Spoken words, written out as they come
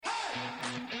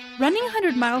running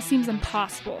 100 miles seems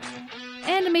impossible,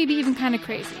 and maybe even kind of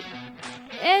crazy.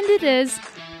 And it is,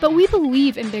 but we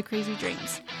believe in big crazy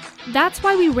dreams. That's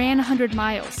why we ran 100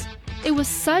 miles. It was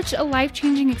such a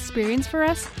life-changing experience for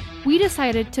us, we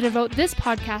decided to devote this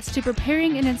podcast to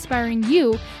preparing and inspiring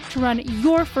you to run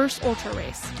your first ultra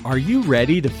race. Are you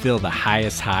ready to feel the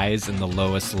highest highs and the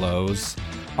lowest lows?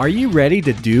 Are you ready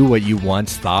to do what you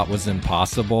once thought was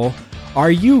impossible? Are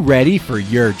you ready for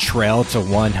your trail to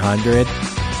 100?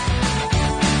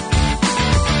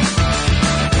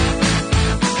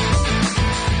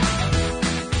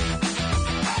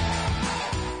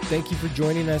 Thank you for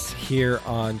joining us here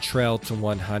on Trail to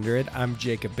 100. I'm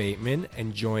Jacob Bateman,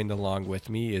 and joined along with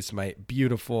me is my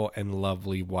beautiful and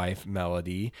lovely wife,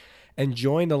 Melody. And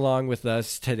joined along with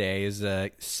us today is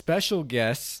a special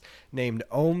guest named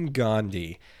Om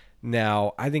Gandhi.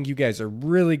 Now, I think you guys are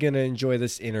really going to enjoy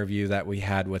this interview that we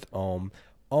had with Om.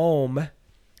 Om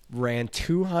ran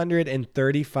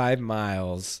 235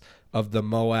 miles of the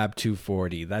Moab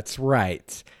 240. That's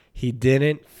right. He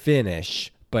didn't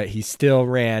finish, but he still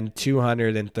ran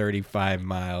 235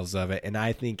 miles of it. And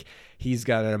I think he's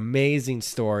got an amazing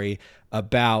story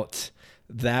about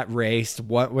that race,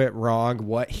 what went wrong,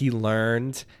 what he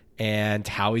learned, and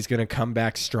how he's going to come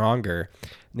back stronger.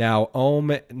 Now,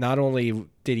 Om, not only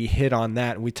did he hit on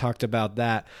that, and we talked about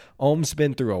that, Om's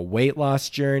been through a weight loss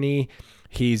journey.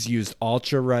 He's used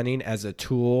ultra running as a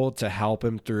tool to help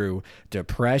him through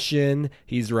depression.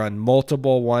 He's run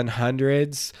multiple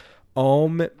 100s.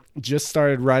 Om just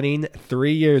started running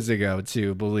 3 years ago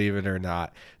too, believe it or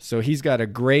not. So he's got a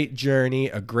great journey,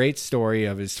 a great story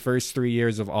of his first 3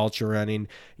 years of ultra running.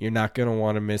 You're not going to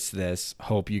want to miss this.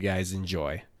 Hope you guys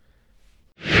enjoy.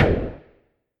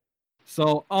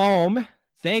 So Om,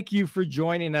 thank you for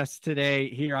joining us today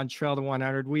here on Trail to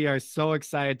 100. We are so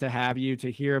excited to have you, to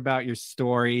hear about your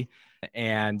story.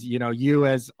 And, you know, you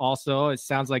as also, it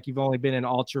sounds like you've only been in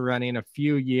ultra running a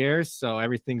few years, so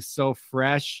everything's so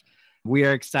fresh. We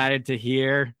are excited to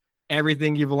hear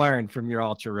everything you've learned from your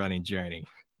ultra running journey.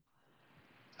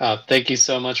 Thank you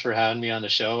so much for having me on the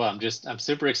show. I'm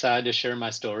super excited to share my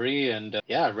story and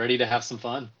ready to have some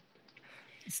fun.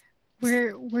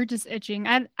 We're just itching.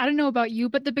 I don't know about you,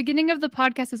 but the beginning of the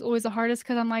podcast is always the hardest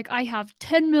because I'm like, I have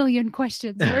 10 million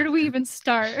questions. Where do we even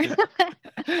start?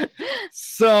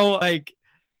 So like,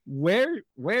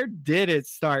 where did it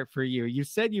start for you? You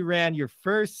said you ran your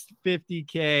first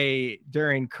 50K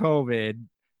during COVID,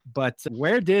 but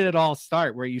where did it all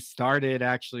start? Where you started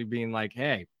actually being like,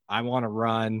 hey, I want to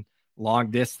run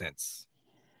long distance?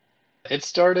 It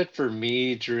started for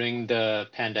me during the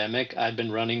pandemic. I'd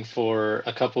been running for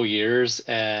a couple years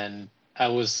and I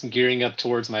was gearing up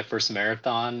towards my first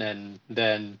marathon, and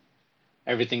then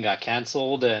everything got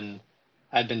canceled, and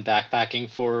I'd been backpacking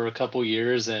for a couple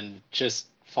years and just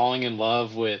falling in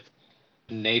love with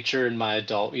nature in my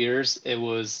adult years. It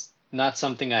was not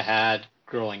something I had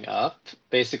growing up.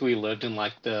 Basically lived in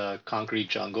like the concrete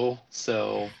jungle.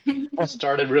 So I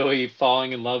started really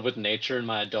falling in love with nature in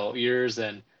my adult years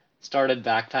and started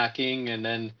backpacking, and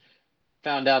then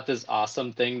found out this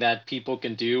awesome thing that people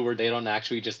can do where they don't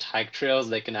actually just hike trails,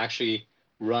 they can actually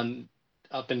run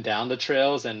up and down the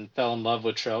trails, and fell in love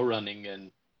with trail running.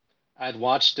 And I'd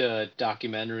watched a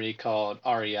documentary called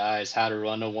REI's How to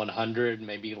Run a 100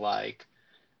 maybe like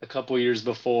a couple years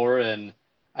before, and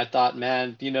I thought,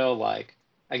 man, like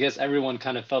I guess everyone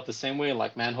kind of felt the same way,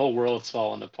 like, man, whole world's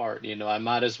falling apart. I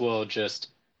might as well just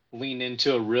lean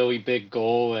into a really big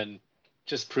goal and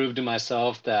just prove to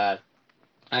myself that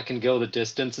I can go the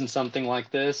distance in something like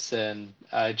this. And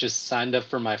I just signed up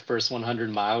for my first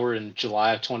 100 miler in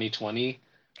July of 2020,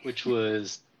 which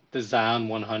was the Zion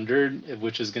 100,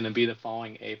 which is going to be the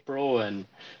following April, and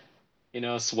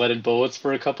sweated bullets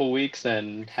for a couple weeks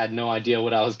and had no idea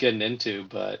what I was getting into,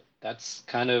 but that's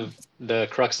kind of the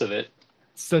crux of it.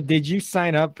 So did you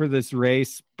sign up for this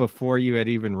race before you had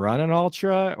even run an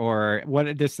ultra, or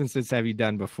what distances have you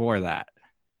done before that?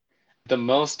 The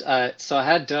most, so I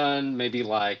had done maybe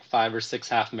like 5 or 6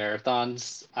 half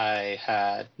marathons. I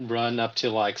had run up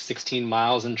to like 16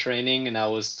 miles in training, and I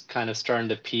was kind of starting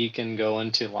to peak and go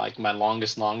into like my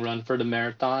longest long run for the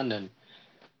marathon. And,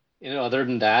 other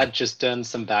than that, just done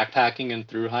some backpacking and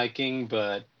through hiking,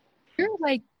 but. You're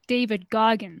like David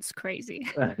Goggins crazy.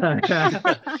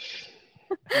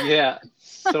 Yeah,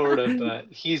 sort of, but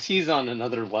he's on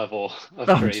another level of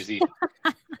crazy.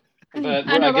 But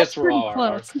I guess we're all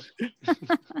close.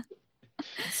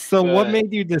 So what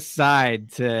made you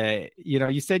decide to,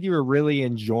 you said you were really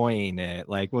enjoying it.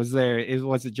 Like, was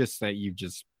it just that you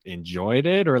just enjoyed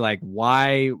it, or like,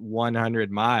 why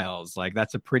 100 miles? Like,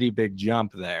 that's a pretty big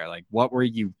jump there. Like, what were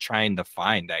you trying to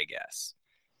find, I guess?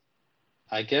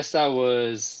 I guess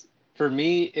for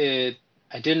me,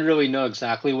 I didn't really know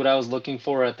exactly what I was looking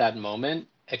for at that moment,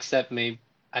 except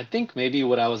I think maybe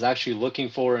what I was actually looking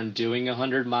for in doing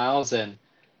 100 miles. And,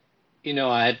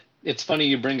 it's funny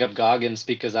you bring up Goggins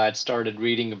because I started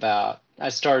reading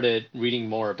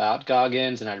more about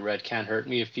Goggins and I'd read Can't Hurt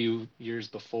Me a few years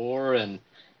before. And,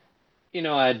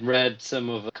 I'd read some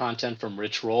of the content from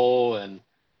Rich Roll and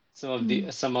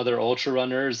Mm. some other ultra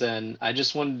runners, and I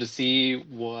just wanted to see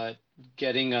what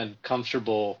getting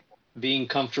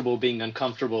being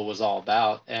uncomfortable was all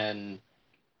about. And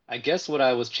I guess what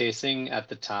I was chasing at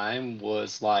the time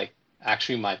was like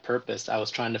actually my purpose. I was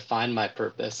trying to find my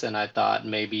purpose, and I thought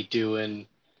maybe doing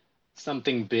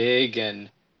something big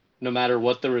and no matter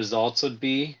what the results would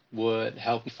be would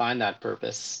help me find that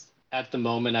purpose. At the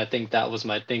moment, I think that was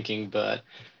my thinking, but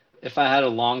if I had a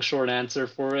long, short answer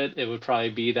for it, it would probably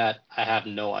be that I have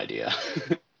no idea.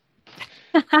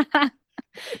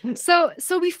 So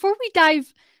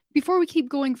before we keep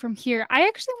going from here, I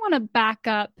actually want to back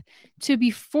up to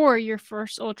before your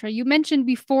first ultra. You mentioned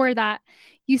before that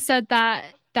you said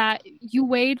that you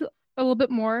weighed a little bit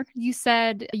more. You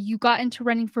said you got into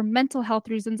running for mental health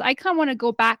reasons. I kind of want to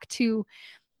go back to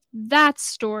that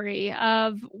story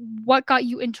of what got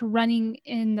you into running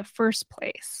in the first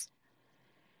place.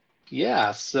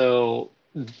 Yeah, so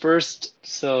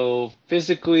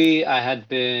physically,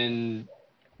 when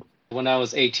I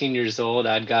was 18 years old,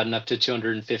 I'd gotten up to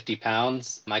 250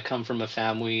 pounds. I come from a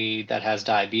family that has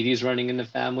diabetes running in the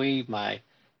family. My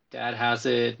dad has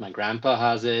it, my grandpa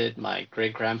has it, my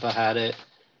great grandpa had it.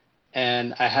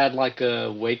 And I had like a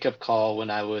wake up call when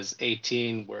I was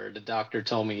 18 where the doctor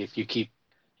told me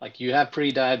like, you have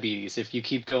pre-diabetes. If you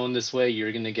keep going this way,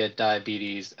 you're going to get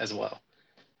diabetes as well.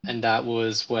 And that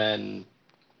was when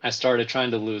I started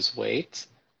trying to lose weight.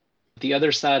 The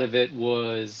other side of it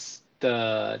was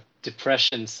the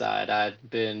depression side. I'd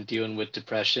been dealing with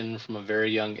depression from a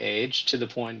very young age to the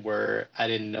point where I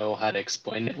didn't know how to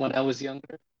explain it when I was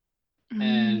younger, Mm.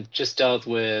 and just dealt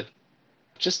with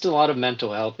just a lot of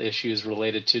mental health issues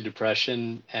related to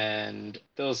depression. And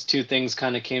those two things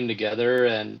kind of came together.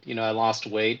 And, I lost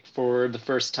weight for the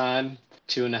first time,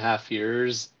 2.5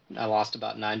 years. I lost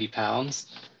about 90 pounds.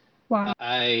 Wow.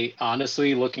 I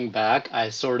honestly, looking back, I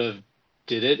sort of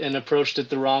did it and approached it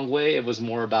the wrong way. It was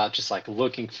more about just like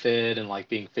looking fit and like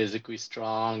being physically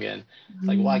strong. And it's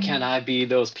like, why can't Mm. I be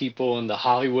those people in the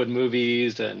Hollywood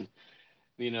movies? And,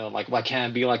 like, why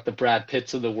can't I be like the Brad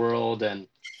Pitts of the world? And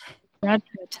Brad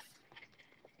Pitt.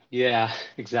 yeah,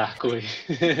 exactly.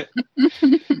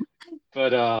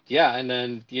 But yeah, and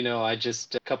then, I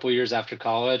just a couple years after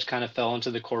college kind of fell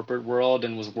into the corporate world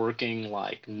and was working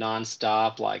like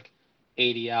nonstop, like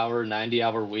 80-hour,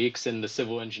 90-hour weeks in the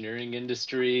civil engineering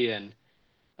industry. And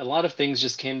a lot of things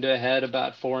just came to a head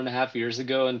about 4.5 years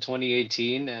ago in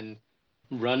 2018. And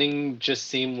running just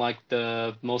seemed like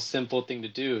the most simple thing to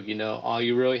do. All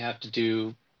you really have to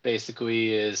do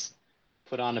basically is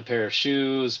put on a pair of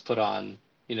shoes, put on,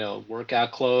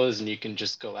 workout clothes, and you can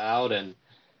just go out. And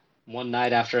one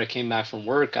night after I came back from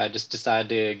work, I just decided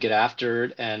to get after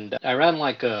it. And I ran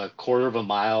like a quarter of a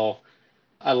mile.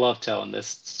 I love telling this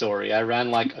story. I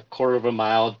ran like a quarter of a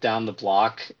mile down the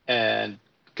block and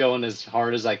going as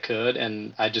hard as I could.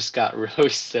 And I just got really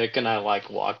sick and I like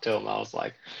walked home. I was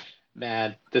like,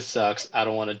 man, this sucks. I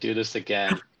don't want to do this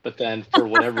again. But then for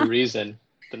whatever reason,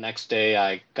 the next day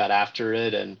I got after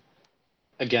it. And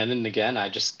again and again, I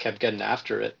just kept getting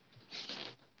after it.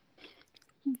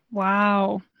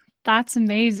 Wow. That's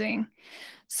amazing.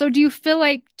 So do you feel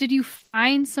like did you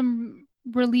find some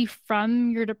relief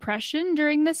from your depression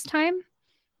during this time?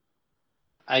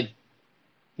 I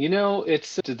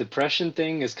it's the depression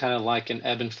thing is kind of like an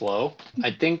ebb and flow.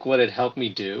 I think what it helped me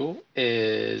do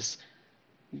is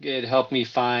it helped me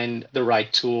find the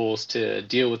right tools to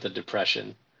deal with the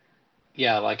depression.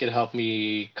 Yeah, like it helped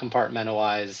me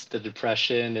compartmentalize the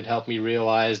depression. It helped me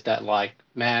realize that, like,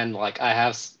 man, like I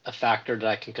have a factor that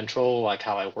I can control, like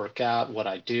how I work out, what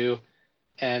I do.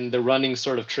 And the running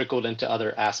sort of trickled into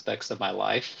other aspects of my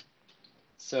life.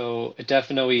 So it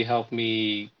definitely helped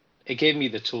me. It gave me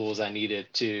the tools I needed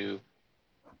to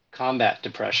combat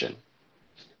depression.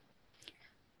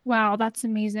 Wow, that's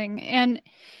amazing. And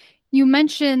you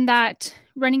mentioned that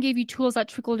running gave you tools that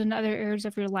trickled into other areas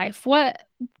of your life. What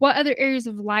other areas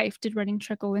of life did running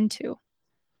trickle into?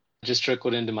 It just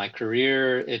trickled into my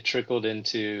career. It trickled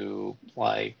into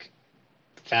like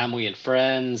family and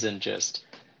friends, and just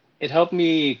it helped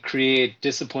me create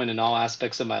discipline in all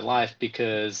aspects of my life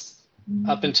because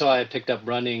up Mm. until I picked up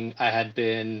running, I had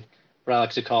been what I like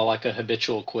to call like a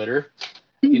habitual quitter.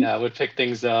 I would pick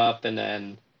things up and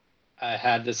then I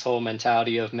had this whole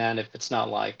mentality of, man, if it's not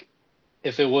like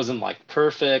if it wasn't like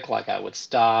perfect, like I would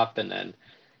stop and then,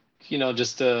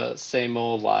 just the same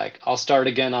old like I'll start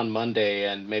again on Monday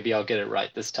and maybe I'll get it right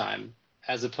this time.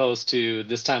 As opposed to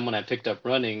this time when I picked up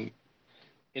running,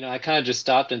 I kind of just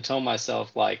stopped and told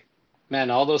myself like,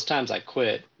 man, all those times I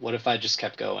quit, what if I just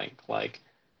kept going? Like,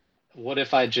 what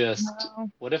if I just Wow.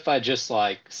 what if I just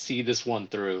like see this one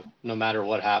through no matter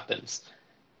what happens?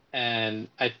 And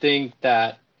I think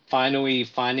that finally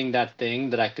finding that thing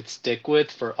that I could stick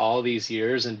with for all these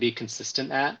years and be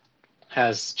consistent at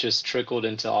has just trickled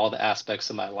into all the aspects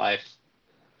of my life.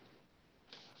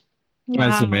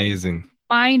 That's Wow. amazing.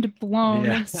 Mind blown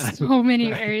Yeah. in so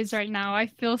many areas Nice. right now. I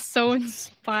feel so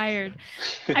inspired.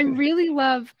 I really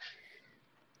love,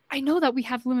 I know that we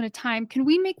have limited time. Can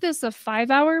we make this a 5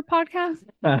 hour podcast?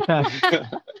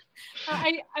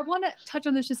 I want to touch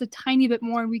on this just a tiny bit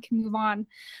more and we can move on.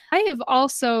 I have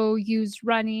also used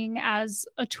running as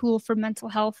a tool for mental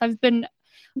health. I've been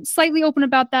slightly open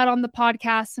about that on the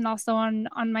podcast and also on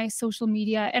my social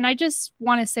media. And I just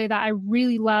want to say that I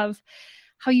really love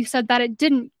how you said that it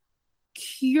didn't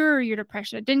cure your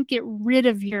depression. It didn't get rid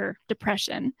of your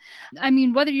depression. I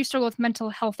mean, whether you struggle with mental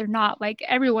health or not, like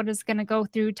everyone is going to go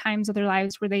through times of their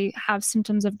lives where they have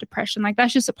symptoms of depression. Like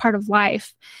that's just a part of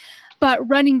life. But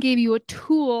running gave you a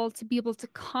tool to be able to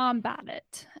combat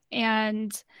it.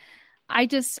 And I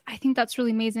think that's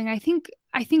really amazing. I think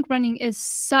running is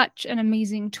such an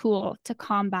amazing tool to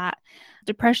combat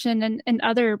depression and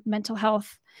other mental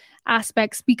health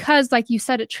aspects because like you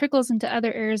said, it trickles into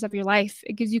other areas of your life.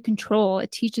 It gives you control.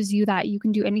 It teaches you that you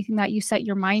can do anything that you set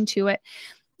your mind to it.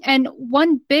 And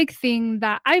one big thing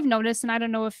that I've noticed, and I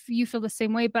don't know if you feel the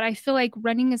same way, but I feel like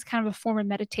running is kind of a form of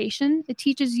meditation. It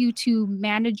teaches you to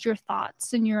manage your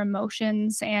thoughts and your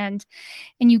emotions and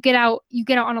you get out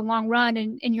on a long run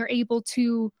and you're able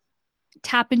to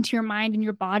tap into your mind and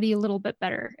your body a little bit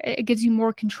better. It gives you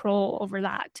more control over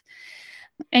that.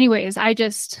 Anyways, I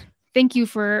just thank you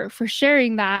for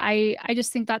sharing that. I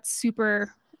just think that's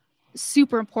super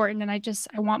important, and I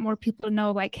want more people to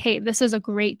know like, hey, this is a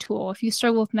great tool if you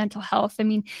struggle with mental health. I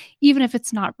mean, even if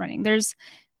it's not running, there's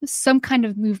some kind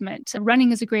of movement.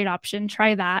 Running is a great option.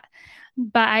 Try that.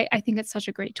 But I think it's such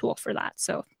a great tool for that.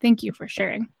 So thank you for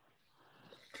sharing.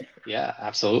 Yeah,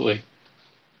 absolutely.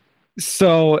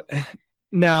 So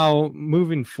now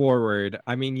moving forward,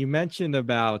 I mean, you mentioned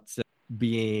about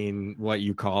being what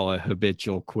you call a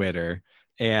habitual quitter.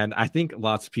 And I think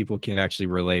lots of people can actually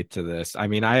relate to this. I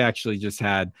mean, I actually just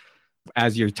had,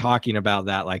 as you're talking about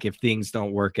that, like if things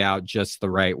don't work out just the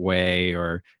right way,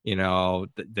 or,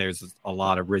 there's a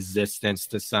lot of resistance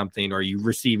to something, or you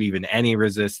receive even any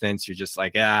resistance, you're just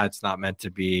like, it's not meant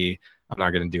to be. I'm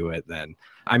not going to do it then.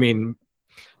 I mean,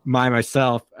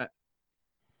 myself,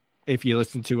 if you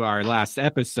listen to our last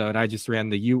episode, I just ran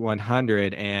the Ute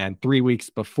 100, and 3 weeks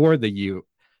before the Ute,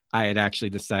 I had actually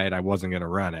decided I wasn't going to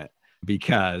run it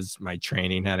because my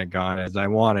training hadn't gone as I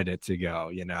wanted it to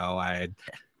go. I had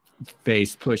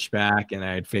faced pushback and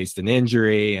I had faced an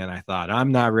injury, and I thought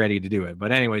I'm not ready to do it.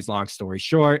 But anyways, long story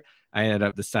short, I ended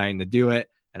up deciding to do it,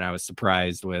 and I was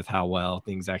surprised with how well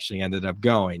things actually ended up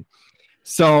going.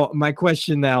 So my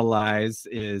question now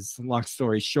is, long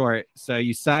story short, so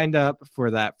you signed up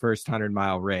for that first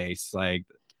 100-mile race, like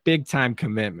big time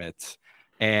commitment.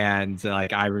 And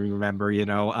like, I remember,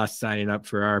 us signing up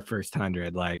for our first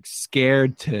 100, like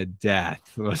scared to death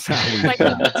was how we Like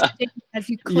felt. as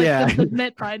you click Yeah. the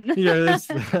submit button.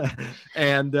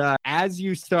 And as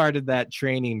you started that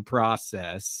training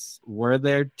process, were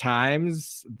there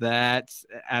times that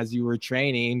as you were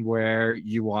training where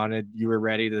you were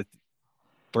ready to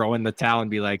throw in the towel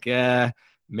and be like,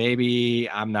 maybe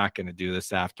I'm not going to do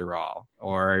this after all,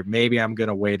 or maybe I'm going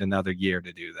to wait another year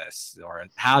to do this? Or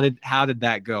how did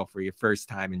that go for your first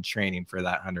time in training for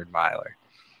that 100-miler?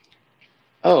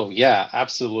 Oh, yeah,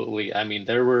 absolutely. I mean,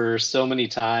 there were so many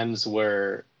times and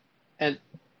where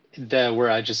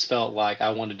I just felt like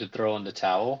I wanted to throw in the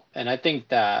towel. And I think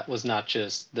that was not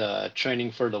just the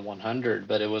training for the 100,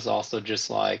 but it was also just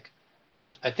like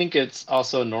I think it's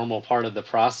also a normal part of the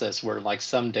process where like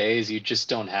some days you just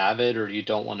don't have it or you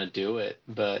don't want to do it,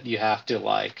 but you have to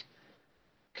like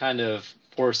kind of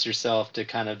force yourself to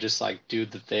kind of just like do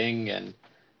the thing and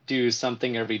do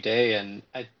something every day. And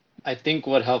I think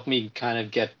what helped me kind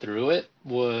of get through it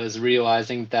was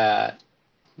realizing that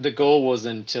the goal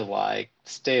wasn't to like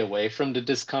stay away from the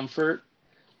discomfort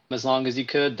as long as you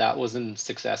could. That wasn't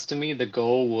success to me. The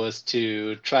goal was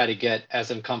to try to get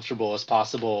as uncomfortable as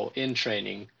possible in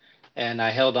training. And I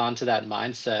held on to that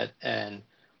mindset. And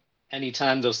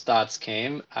anytime those thoughts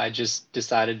came, I just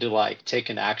decided to like take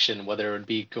an action, whether it would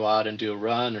be go out and do a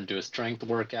run or do a strength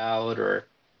workout or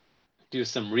do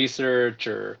some research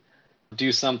or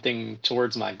do something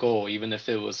towards my goal, even if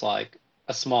it was like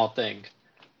a small thing.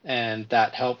 And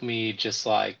that helped me just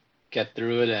like get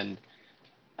through it. And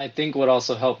I think what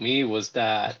also helped me was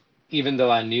that even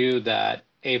though I knew that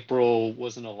April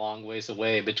wasn't a long ways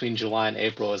away, between July and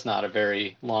April is not a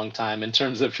very long time in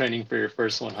terms of training for your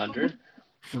first 100,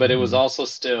 but it was Mhm. also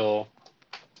still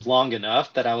long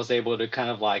enough that I was able to kind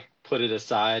of like put it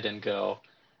aside and go,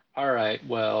 all right,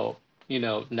 well,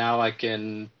 now I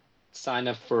can sign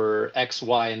up for X,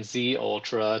 Y, and Z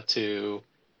Ultra to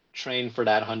train for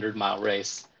that 100-mile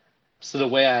race. So the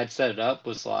way I had set it up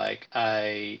was like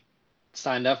I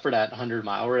signed up for that 100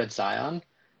 miler at Zion,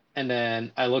 and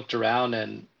then I looked around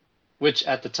and which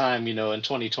at the time, in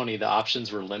 2020 the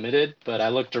options were limited, but I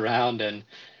looked around and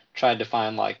tried to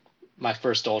find like my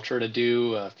first ultra to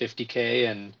do 50K,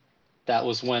 and that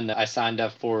was when I signed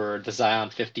up for the Zion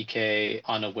 50K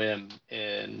on a whim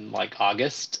in like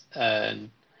August, and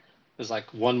it was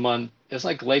like 1 month. It was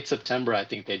like late September, I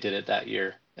think they did it that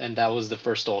year, and that was the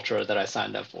first ultra that I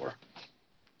signed up for.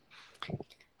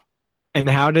 And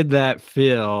how did that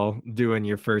feel doing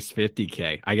your first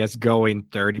 50K? I guess going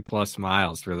 30 plus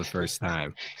miles for the first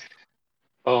time.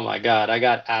 Oh my God, I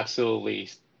got absolutely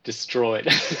destroyed,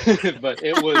 but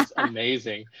it was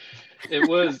amazing. It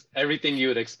was everything you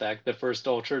would expect the first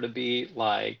ultra to be.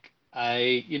 Like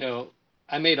I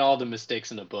made all the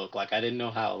mistakes in the book. Like I didn't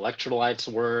know how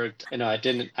electrolytes worked.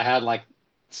 I had like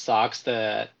socks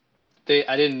that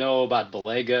I didn't know about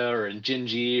Belega or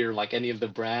Injinji or like any of the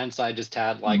brands. I just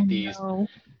had Oh like no.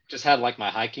 just had like my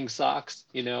hiking socks.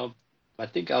 I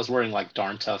think I was wearing like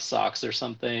Darn Tough socks or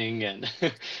something, and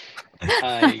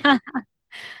I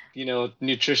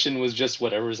nutrition was just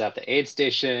whatever was at the aid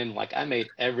station. Like I made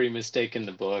every mistake in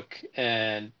the book.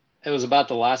 And it was about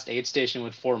the last aid station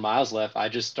with 4 miles left. I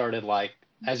just started like,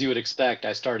 as you would expect,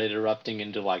 I started erupting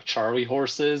into like Charlie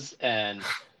horses, and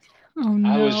Oh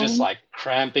I was just no. like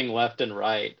cramping left and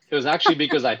right. It was actually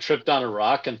because I tripped on a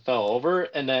rock and fell over,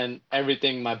 and then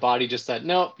everything, my body just said,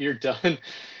 nope, you're done.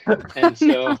 And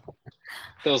so No.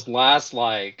 those last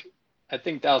like I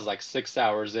think that was like 6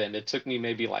 hours in. It took me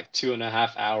maybe like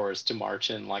 2.5 hours to march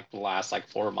in like the last like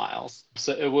 4 miles.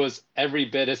 So it was every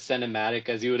bit as cinematic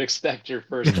as you would expect your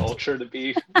first ultra to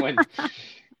be when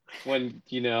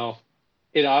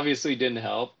it obviously didn't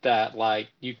help that like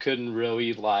you couldn't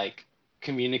really like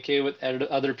communicate with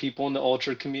other people in the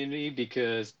ultra community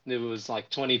because it was like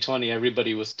 2020,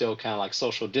 everybody was still kind of like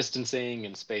social distancing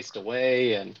and spaced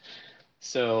away. And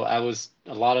so I was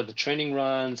a lot of the training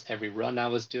runs, every run I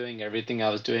was doing, everything I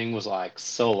was doing was like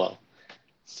solo.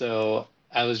 So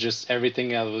I was just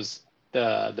everything I was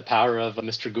the power of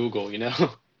Mr. Google.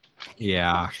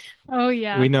 Yeah, Oh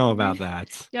yeah. we know about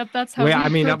that. Yep, that's how We, I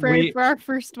we mean, prepared for our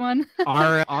first one.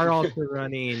 our ultra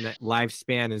running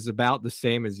lifespan is about the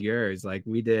same as yours. Like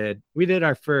we did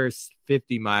our first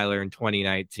 50 miler in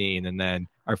 2019 and then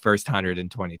our first 100 in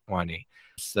 2020.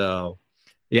 So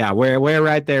yeah, we're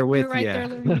right there We're with right you. there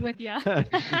learning with you.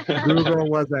 Google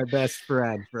was our best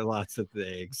friend for lots of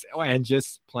things. And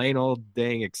just plain old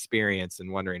dang experience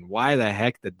and wondering why the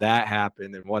heck did that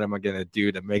happen and what am I gonna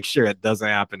do to make sure it doesn't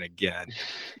happen again.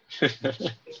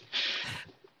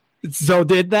 So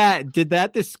did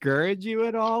that discourage you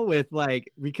at all with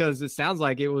like because it sounds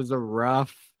like it was a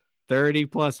rough 30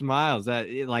 plus miles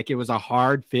like it was a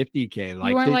hard 50K You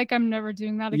like weren't like, I'm never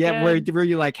doing that yeah again. were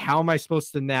you like how am I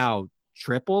supposed to now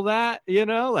triple that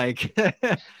like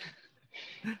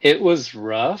It was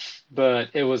rough, but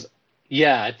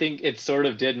yeah, I think it sort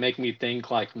of did make me think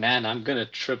like, man, I'm gonna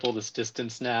triple this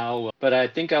distance now. But I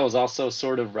think I was also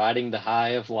sort of riding the high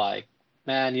of like,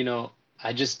 man,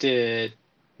 I just did,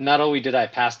 not only did I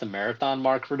pass the marathon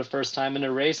mark for the first time in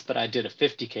a race, but I did a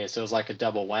 50K. So it was like a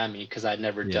double whammy because I'd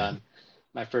never yeah done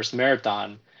my first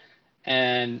marathon.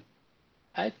 And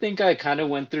I think I kind of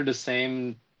went through the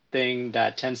same thing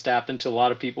that tends to happen to a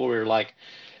lot of people where like,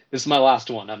 this is my last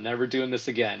one. I'm never doing this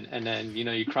again. And then,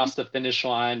 you cross the finish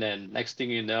line, and next thing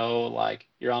you know, like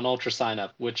you're on ultra sign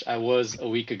up, which I was a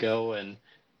week ago, and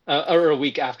or a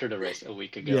week after the race, a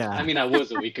week ago. I yeah mean, I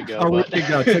was a week ago, a but week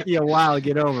ago took you a while to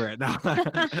get over it no.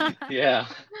 yeah.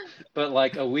 But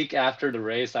like a week after the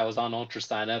race, I was on ultra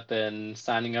sign up and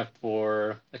signing up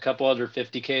for a couple other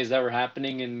 50Ks that were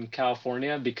happening in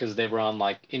California because they were on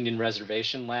like Indian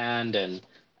reservation land, and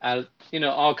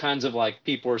all kinds of like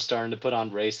people were starting to put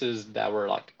on races that were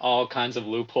like all kinds of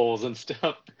loopholes and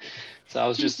stuff. So I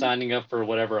was just signing up for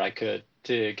whatever I could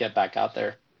to get back out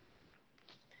there.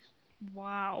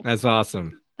 Wow. That's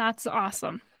awesome. That's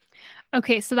awesome.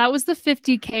 Okay, so that was the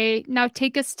 50K. Now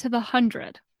take us to the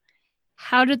 100.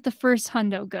 How did the first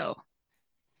hundo go?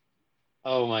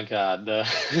 Oh my God.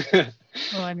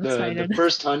 Oh, I'm The excited.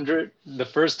 first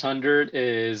 100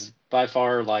 is by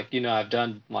far, like, I've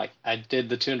done, like, I did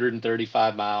the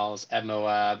 235 miles at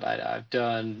Moab. I've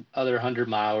done other 100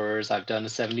 milers. I've done a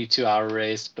 72-hour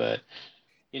race, but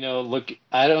look,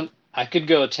 I could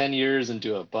go 10 years and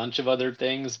do a bunch of other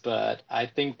things, but I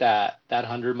think that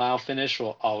 100-mile finish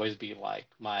will always be like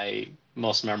my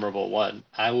most memorable one.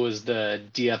 I was the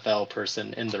DFL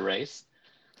person in the race.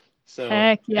 So,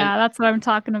 Heck and yeah, that's what I'm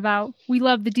talking about. We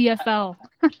love the DFL.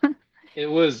 it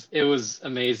was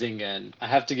amazing, and I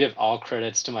have to give all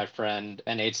credits to my friend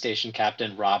and aid station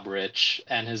captain Rob Rich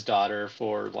and his daughter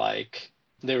for, like,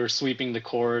 they were sweeping the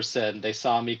course and they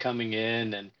saw me coming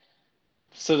in. And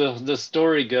so the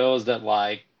story goes that,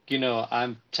 like,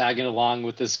 I'm tagging along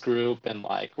with this group, and,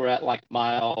 like, we're at, like,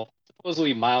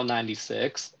 supposedly mile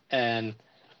 96, and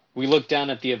we look down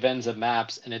at the Avenza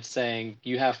maps and it's saying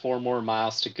you have 4 more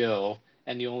miles to go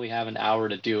and you only have an hour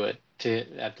to do it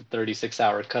at the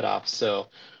 36-hour cutoff. So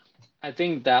I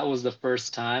think that was the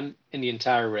first time in the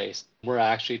entire race where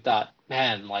I actually thought,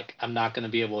 man, like, I'm not going to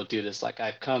be able to do this. Like,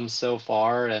 I've come so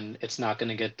far and it's not going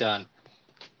to get done.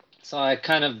 So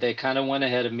they kind of went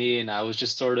ahead of me, and I was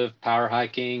just sort of power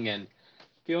hiking and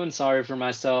feeling sorry for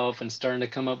myself and starting to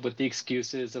come up with the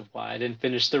excuses of why I didn't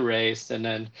finish the race. And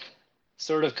then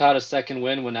sort of caught a second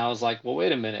wind when I was like, well,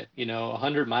 wait a minute,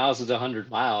 100 miles is 100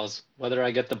 miles. Whether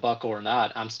I get the buckle or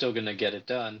not, I'm still going to get it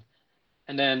done.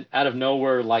 And then out of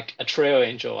nowhere, like a trail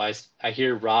angel, I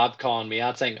hear Rob calling me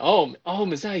out saying, oh,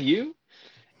 is that you?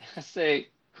 I say,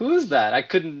 who is that? I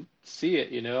couldn't see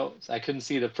it, So I couldn't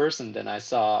see the person. Then I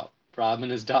saw Rob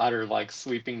and his daughter, like,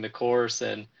 sweeping the course.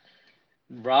 And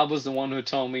Rob was the one who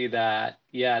told me that,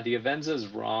 yeah, the Avenza is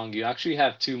wrong. You actually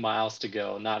have 2 miles to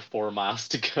go, not 4 miles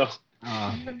to go.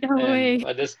 No And way.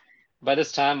 by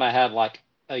this time I had, like,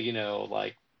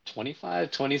 like 25,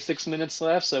 26 minutes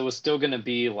left, so it was still gonna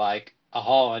be like a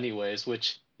haul anyways,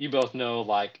 which you both know,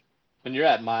 like, when you're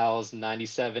at miles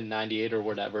 97, 98 or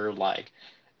whatever, like,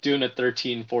 doing a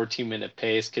 13, 14-minute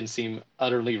pace can seem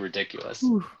utterly ridiculous.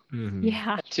 Ooh, Mhm.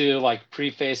 yeah. To, like,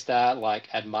 preface that, like,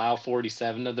 at mile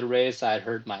 47 of the race, I had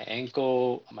hurt my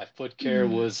ankle, my foot care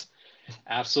Mm. was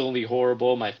absolutely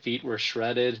horrible, my feet were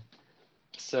shredded.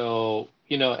 So,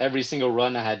 every single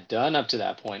run I had done up to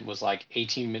that point was like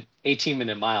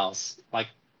 18-minute miles. Like,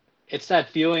 it's that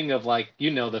feeling of, like,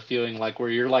 the feeling, like, where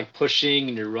you're, like, pushing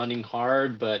and you're running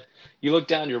hard, but you look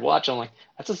down your watch, I'm like,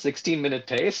 that's a 16-minute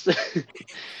pace.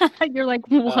 You're like,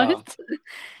 Uh, what?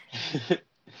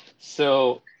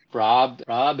 so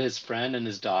Rob, his friend and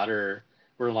his daughter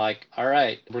were like, all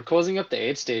right, we're closing up the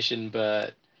aid station,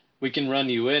 but we can run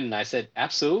you in. And I said,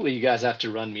 absolutely, you guys have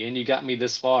to run me in. You got me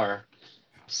this far.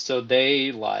 So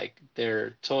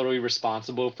they're totally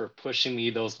responsible for pushing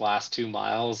me those last 2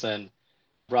 miles. And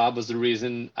Rob was the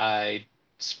reason I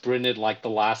sprinted, like, the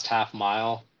last half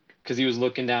mile, because he was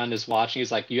looking down his watch and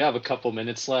he's like, you have a couple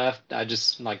minutes left. I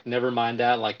just, like, never mind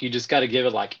that. Like, you just got to give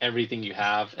it, like, everything you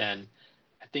have. And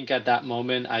I think at that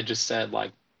moment, I just said,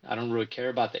 like, I don't really care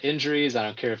about the injuries. I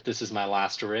don't care if this is my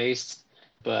last race,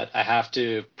 but I have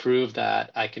to prove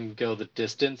that I can go the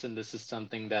distance and this is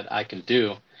something that I can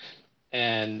do.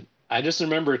 And I just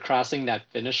remember crossing that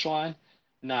finish line,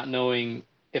 not knowing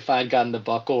if I'd gotten the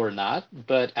buckle or not.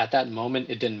 But at that moment,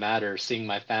 it didn't matter. Seeing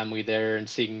my family there and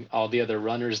seeing all the other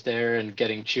runners there and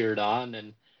getting cheered on,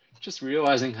 and just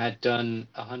realizing I'd done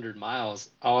 100 miles.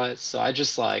 So I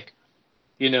just, like,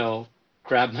 you know,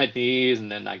 grabbed my knees,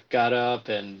 and then I got up,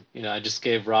 and, I just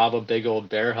gave Rob a big old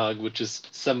bear hug, which is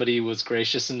somebody was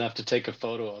gracious enough to take a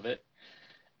photo of it.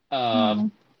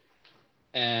 Um, Oh,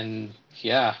 and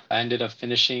yeah, I ended up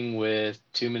finishing with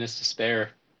 2 minutes to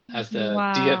spare as the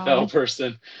DFL wow.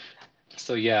 person.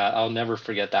 So yeah, I'll never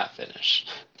forget that finish.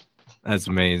 That's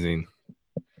amazing.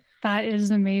 That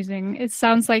is amazing. It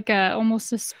sounds like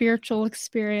almost a spiritual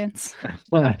experience.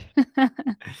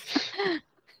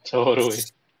 Totally.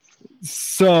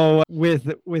 So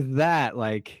with that,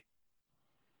 like,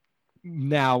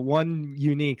 now one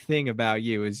unique thing about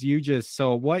you is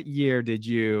so what year did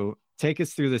you take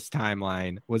us through this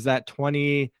timeline? Was that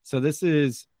so this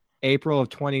is April of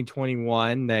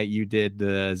 2021 that you did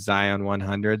the Zion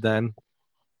 100 then?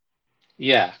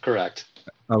 Yeah, correct.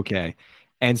 Okay.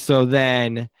 And so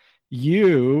then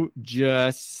you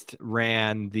just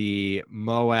ran the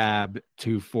Moab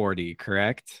 240,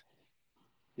 correct?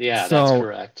 Yeah, that's So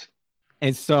correct.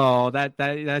 And so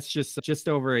that's just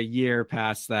over a year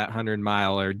past that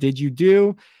 100-miler. Did you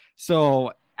do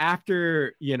so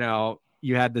after,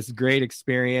 you had this great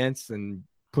experience and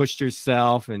pushed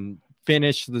yourself and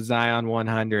finished the Zion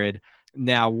 100?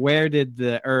 Now, where did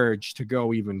the urge to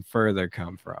go even further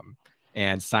come from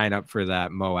and sign up for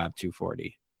that Moab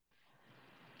 240?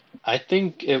 I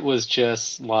think it was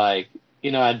just like,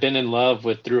 I'd been in love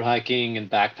with through hiking and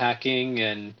backpacking,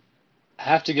 and I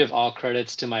have to give all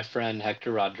credits to my friend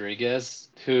Hector Rodriguez,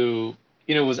 who,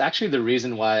 was actually the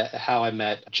reason why how I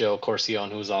met Joe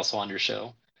Corcione, who was also on your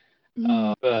show.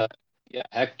 Mm. But yeah,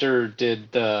 Hector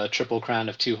did the Triple Crown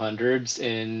of 200s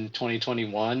in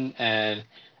 2021, and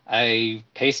I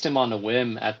paced and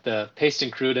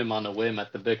crewed him on a whim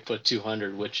at the Bigfoot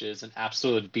 200, which is an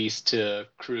absolute beast to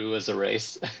crew as a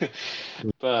race.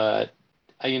 But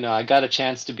I got a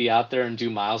chance to be out there and do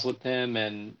miles with him,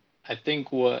 and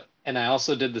and I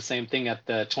also did the same thing at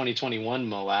the 2021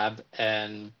 Moab,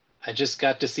 and I just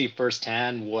got to see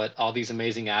firsthand what all these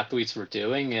amazing athletes were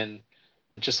doing, and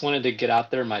just wanted to get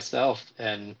out there myself.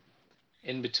 And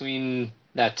in between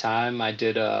that time, I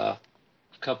did a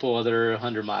couple other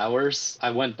 100 milers.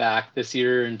 I went back this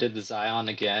year and did the Zion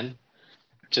again.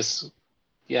 Just,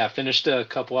 yeah, finished a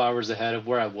couple hours ahead of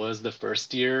where I was the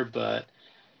first year. But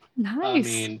I Nice.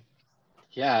 mean,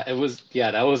 yeah,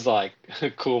 that was like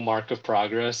a cool mark of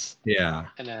progress. Yeah.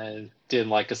 And then did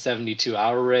like a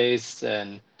 72-hour race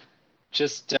and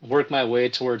just worked my way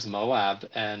towards Moab.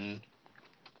 And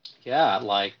yeah,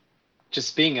 like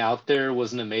just being out there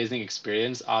was an amazing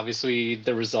experience. Obviously,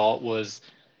 the result was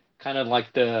kind of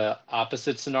like the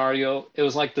opposite scenario. It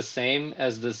was like the same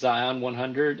as the Zion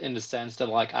 100 in the sense that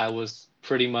like I was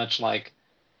pretty much like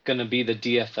gonna be the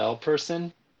DFL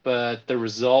person, but the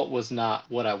result was not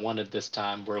what I wanted this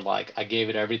time, where like I gave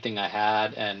it everything I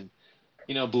had and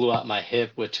blew out my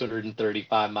hip with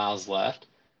 235 miles left.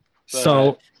 But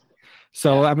So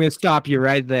so yeah. I'm going to stop you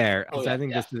right there Oh because I yeah,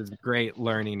 think yeah. this is a great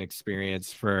learning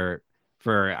experience for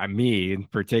me in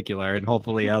particular and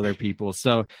hopefully other people.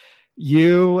 So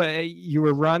you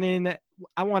were running.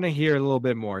 I want to hear a little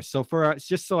bit more. So for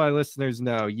just so our listeners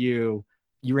know, you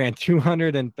ran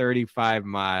 235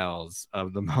 miles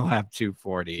of the Moab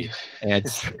 240. And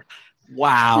it's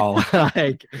wow.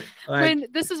 like When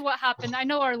this is what happened, I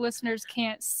know our listeners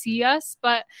can't see us,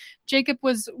 but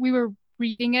we were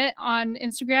reading it on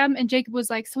Instagram, and Jacob was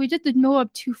like, so we did the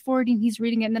Moab 240, and he's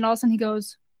reading it, and then all of a sudden he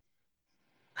goes,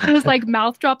 his like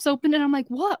mouth drops open, and I'm like,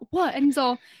 what? And he's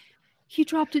all, he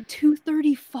dropped it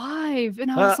 235, and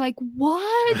I was like,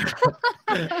 what?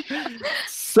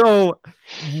 So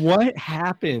what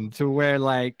happened to where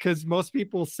like because most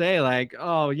people say like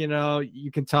oh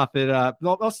you can tough it up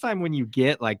most time when you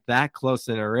get like that close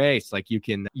in a race like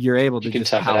you're able You to can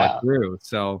just tough it power out. through.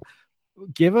 So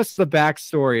give us the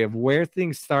backstory of where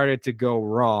things started to go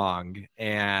wrong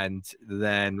and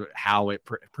then how it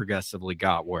progressively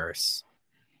got worse.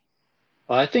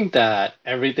 Well, I think that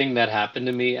everything that happened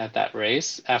to me at that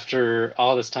race, after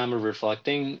all this time of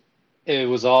reflecting, it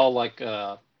was all like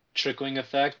a trickling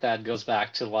effect that goes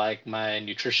back to like my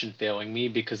nutrition failing me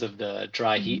because of the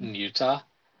dry heat in Utah.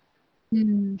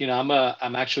 Mm.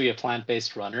 I'm actually a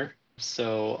plant-based runner.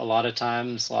 So a lot of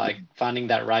times like finding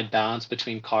that right balance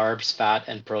between carbs, fat,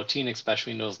 and protein,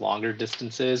 especially in those longer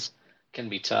distances, can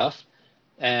be tough.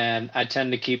 And I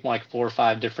tend to keep like 4 or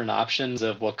 5 different options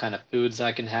of what kind of foods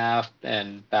I can have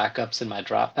and backups in my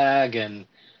drop bag. And,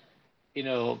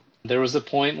 there was a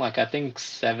point like I think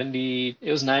it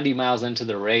was 90 miles into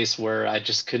the race where I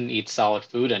just couldn't eat solid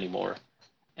food anymore.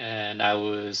 And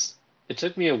it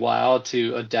took me a while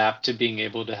to adapt to being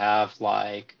able to have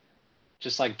like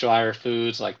just like drier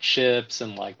foods like chips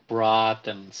and like broth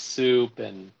and soup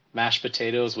and mashed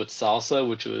potatoes with salsa,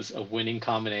 which was a winning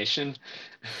combination.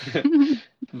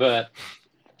 But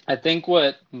I think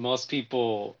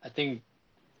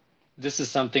this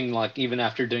is something like even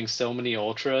after doing so many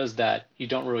ultras that you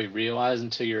don't really realize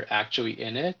until you're actually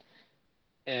in it.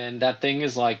 And that thing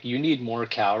is like you need more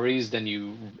calories than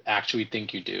you actually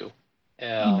think you do.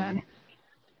 Amen.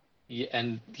 Um,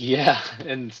 and yeah,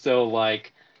 and so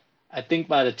like I think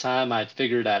by the time I'd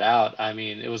figured that out, I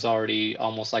mean, it was already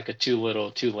almost like a too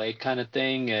little, too late kind of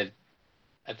thing. And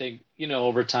I think,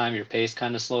 over time your pace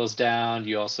kind of slows down.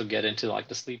 You also get into like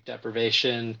the sleep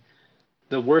deprivation.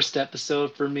 The worst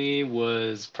episode for me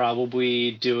was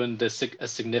probably doing a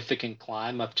significant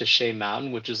climb up to Shea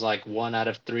Mountain, which is like one out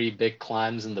of three big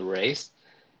climbs in the race.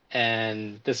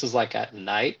 And this was like at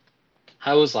night.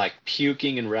 I was like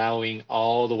puking and rowing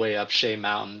all the way up Shea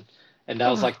Mountain. And that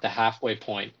was Oh, like the halfway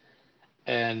point.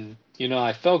 And,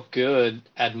 I felt good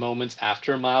at moments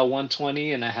after mile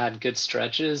 120 and I had good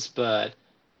stretches, but,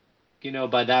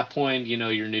 by that point,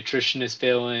 your nutrition is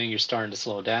failing, you're starting to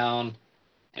slow down.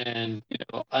 And,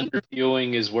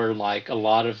 underfueling is where like a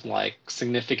lot of like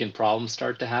significant problems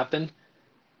start to happen.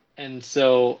 And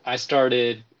so I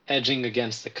started edging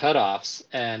against the cutoffs.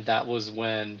 And that was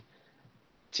when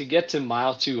to get to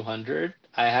mile 200,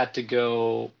 I had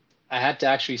to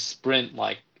actually sprint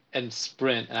like and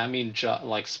sprint, and I mean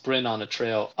like sprint on a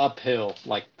trail uphill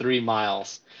like 3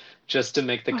 miles just to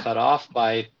make the Oh, cutoff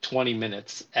by 20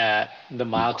 minutes at the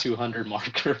mile 200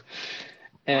 marker.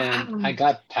 And I wow.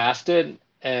 got past it,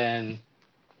 and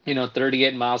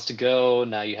 38 miles to go.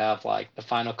 Now you have like the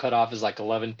final cutoff is like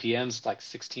 11 p.m. It's like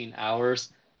 16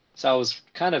 hours. So I was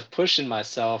kind of pushing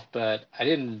myself, but I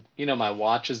didn't, my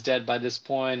watch was dead by this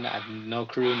point. I had no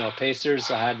crew, no pacers.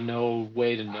 So I had no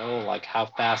way to know like how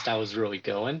fast I was really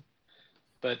going.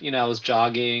 But, I was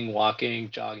jogging,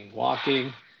 walking, jogging,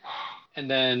 walking. And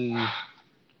then,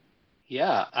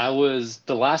 yeah,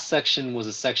 the last section was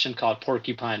a section called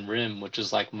Porcupine Rim, which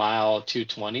is like mile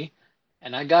 220.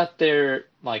 And I got there,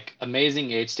 like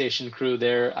amazing aid station crew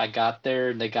there. I got there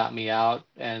and they got me out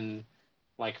and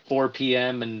like 4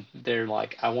 p.m. and they're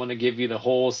like, I want to give you the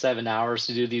whole 7 hours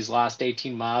to do these last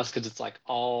 18 miles because it's like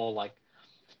all like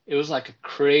it was like a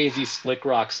crazy slick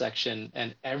rock section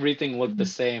and everything looked the Mhm.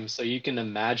 same. So you can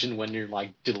imagine when you're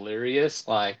like delirious,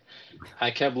 like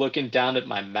I kept looking down at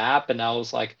my map and I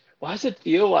was like, why does it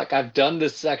feel like I've done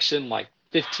this section like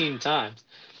 15 times?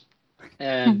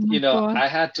 Oh And, my God. I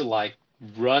had to like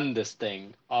run this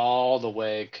thing all the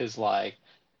way because, like,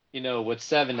 with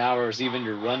 7 hours, even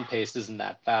your run pace isn't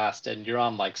that fast and you're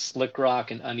on like slick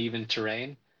rock and uneven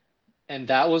terrain. And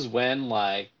that was when,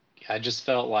 like, I just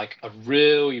felt like a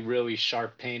really, really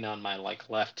sharp pain on my like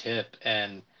left hip.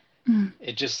 And Mm.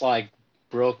 it just like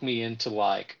broke me into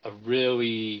like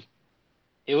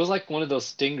it was like one of those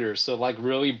stingers. So like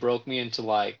really broke me into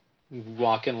like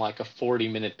walking like a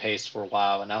 40-minute pace for a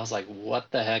while. And I was like, what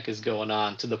the heck is going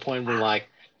on? To the point where I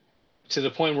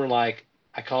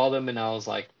called them and I was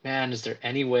like, man, is there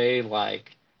any way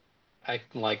like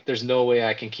there's no way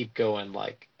I can keep going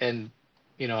and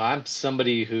I'm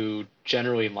somebody who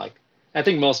generally like I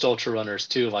think most ultra runners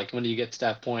too, like when you get to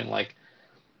that point like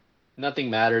nothing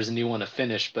matters and you want to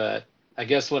finish, but I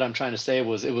guess what I'm trying to say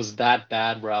was it was that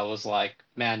bad where I was like,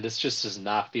 man, this just does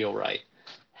not feel right.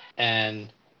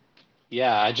 And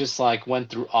yeah, I just like went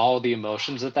through all the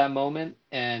emotions at that moment.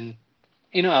 And,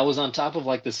 I was on top of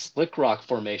like this slick rock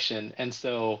formation. And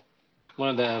so one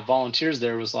of the volunteers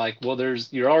there was like, well,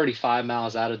 you're already 5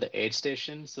 miles out of the aid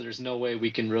station, so there's no way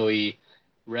we can really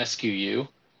rescue you.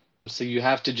 So you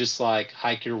have to just like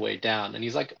hike your way down. And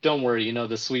he's like, don't worry,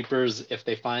 the sweepers, if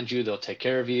they find you, they'll take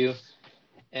care of you.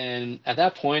 And at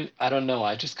that point, I don't know,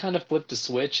 I just kind of flipped a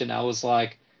switch and I was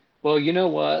like, well, you know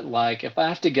what? Like, if I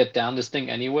have to get down this thing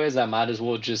anyways, I might as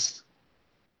well just,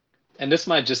 and this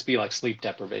might just be like sleep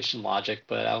deprivation logic,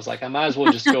 but I was like, I might as well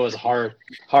just go as hard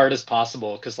as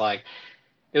possible. Cause like,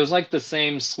 it was like the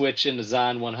same switch in the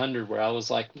Zion 100 where I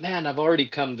was like, man, I've already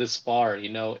come this far,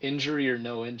 injury or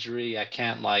no injury, I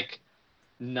can't like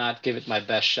not give it my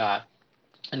best shot.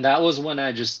 And that was when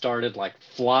I just started like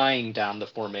flying down the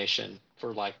formation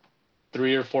for like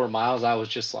 3 or 4 miles. I was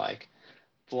just like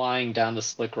flying down the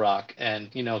slick rock and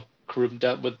grouped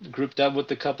up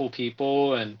with a couple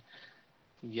people and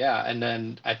yeah, and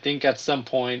then I think at some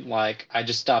point like I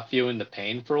just stopped feeling the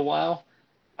pain for a while.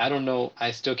 I don't know,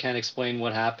 I still can't explain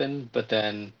what happened, but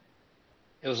then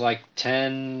it was like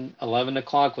 10, 11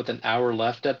 o'clock with an hour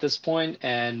left at this point,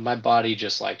 and my body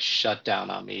just like shut down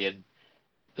on me. It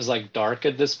was like dark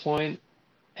at this point,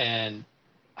 and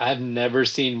I've never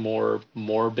seen more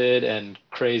morbid and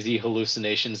crazy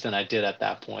hallucinations than I did at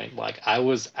that point. Like I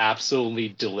was absolutely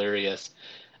delirious.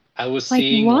 I was Like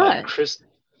seeing what?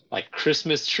 like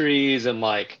Christmas trees and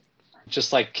like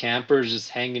just like campers just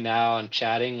hanging out and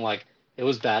chatting. Like it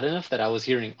was bad enough that I was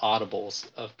hearing audibles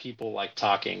of people like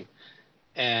talking.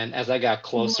 And as I got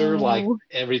closer, like Whoa.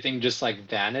 everything just like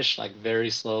vanished like very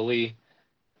slowly.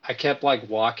 I kept like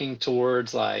walking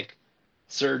towards like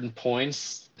certain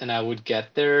points and I would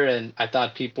get there and I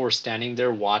thought people were standing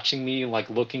there watching me, like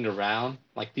looking around.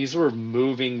 Like these were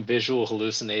moving visual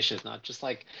hallucinations, not just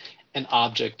like an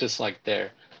object just like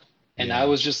there. And I Yeah.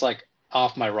 was just like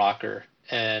off my rocker.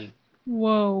 And,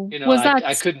 Whoa. Was that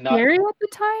I could not, scary at the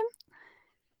time?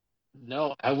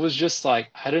 no, I was just like,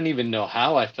 I didn't even know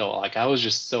how I felt. Like I was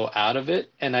just so out of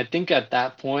it. And I think at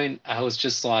that point, I was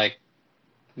just like,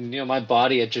 my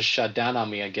body had just shut down on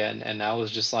me again. And I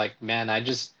was just like, man,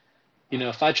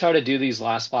 if I try to do these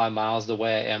last 5 miles the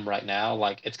way I am right now,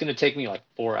 like it's going to take me like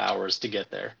 4 hours to get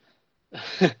there.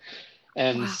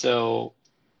 And Wow. so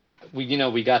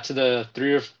we got to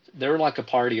there were like a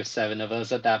party of seven of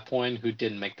us at that point who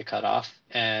didn't make the cutoff.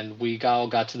 And all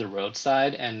got to the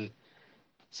roadside. And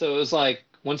so it was like,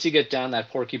 once you get down that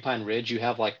Porcupine Ridge, you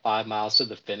have like 5 miles to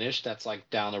the finish. That's like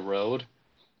down the road.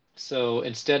 So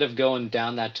instead of going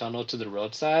down that tunnel to the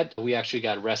roadside, we actually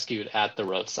got rescued at the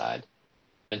roadside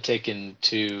and taken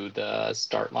to the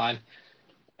start line.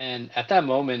 And at that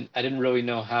moment, I didn't really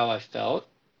know how I felt.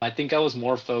 I think I was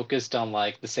more focused on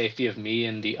like the safety of me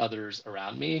and the others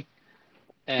around me.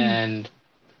 Mm. And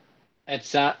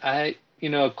it's not,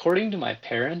 according to my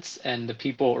parents and the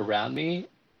people around me,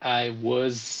 I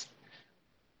was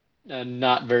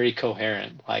not very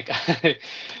coherent. Like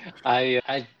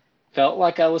I felt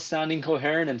like I was sounding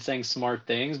coherent and saying smart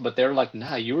things, but they're like,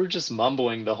 nah, you were just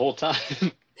mumbling the whole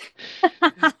time.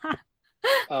 That's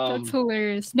Um,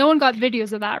 hilarious. No one got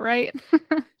videos of that, right?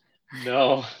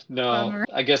 no, no. Bummer.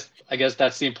 I guess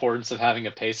that's the importance of having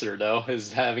a pacer though,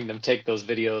 is having them take those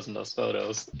videos and those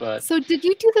photos. But So did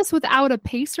you do this without a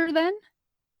pacer then?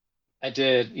 I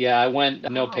did, yeah, I went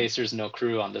no Wow. pacers, no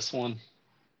crew on this one.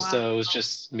 Wow. So it was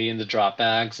just me and the drop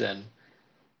bags. And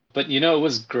but it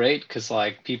was great because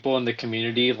like people in the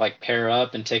community like pair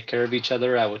up and take care of each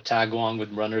other. I would tag along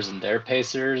with runners and their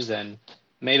pacers and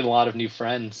made a lot of new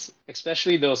friends,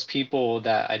 especially those people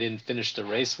that I didn't finish the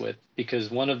race with because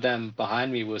one of them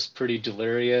behind me was pretty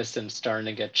delirious and starting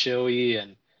to get chilly.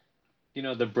 And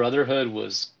the brotherhood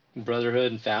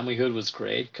and familyhood was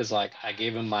great because like I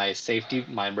gave him my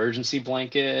emergency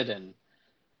blanket. And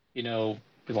you know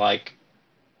like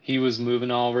he was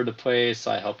moving all over the place,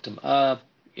 so I helped him up.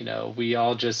 We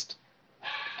all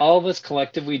of us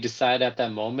collectively decided at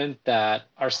that moment that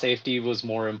our safety was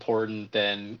more important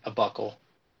than a buckle,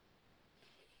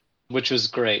 which was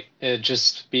great. It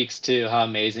just speaks to how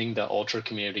amazing the ultra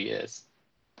community is.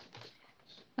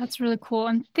 That's really cool.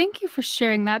 And thank you for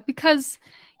sharing that because,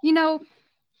 you know,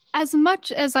 as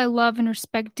much as I love and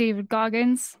respect David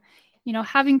Goggins,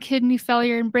 having kidney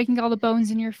failure and breaking all the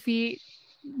bones in your feet,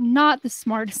 not the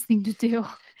smartest thing to do.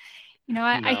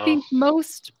 I No. think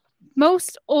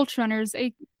most ultra runners,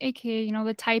 aka,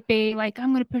 the type A, like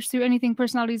I'm going to push through anything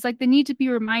personalities, like they need to be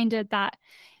reminded that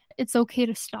it's okay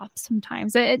to stop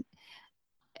sometimes.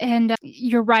 And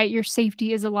you're right, your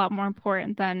safety is a lot more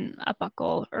important than a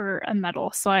buckle or a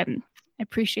medal. So I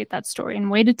appreciate that story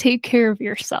and way to take care of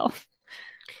yourself.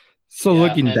 So Yeah,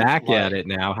 looking and back at like it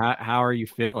now, how are you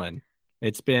feeling?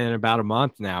 It's been about a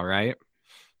month now, right?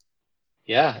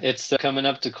 yeah, it's coming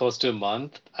up to close to a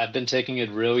month. I've been taking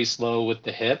it really slow with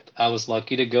the hip. I was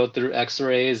lucky to go through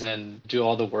x-rays and do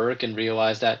all the work and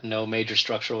realize that no major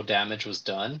structural damage was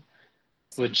done,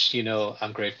 which,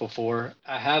 I'm grateful for.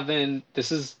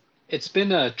 It's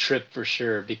been a trip for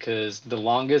sure because the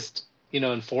longest, in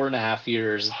 4.5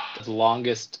 years, the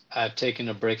longest I've taken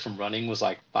a break from running was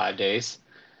like 5 days.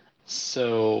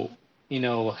 So,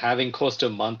 having close to a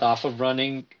month off of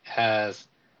running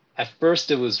at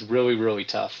first it was really, really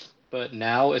tough, but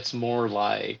now it's more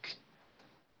like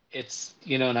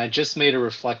and I just made a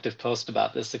reflective post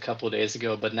about this a couple of days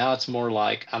ago, but now it's more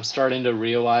like I'm starting to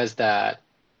realize that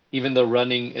even though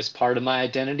running is part of my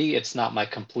identity, it's not my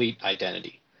complete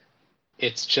identity.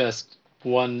 It's just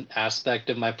one aspect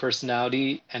of my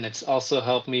personality. And it's also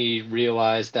helped me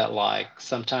realize that, like,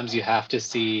 sometimes you have to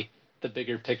see the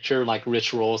bigger picture, like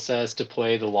Rich Roll says, to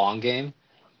play the long game.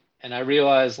 And I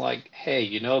realized, like, hey,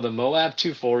 the Moab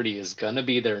 240 is going to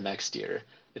be there next year.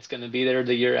 It's going to be there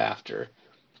the year after.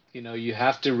 You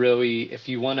have to really, if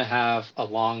you want to have a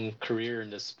long career in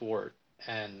this sport,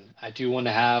 and I do want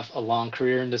to have a long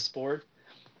career in this sport,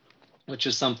 which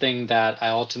is something that I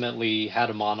ultimately had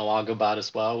a monologue about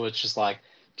as well, which is like,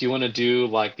 do you want to do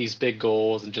like these big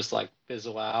goals and just like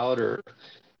fizzle out, or do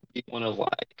you want to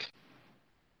like,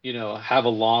 have a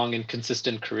long and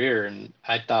consistent career? And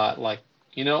I thought like,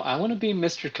 I want to be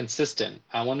Mr. Consistent.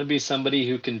 I want to be somebody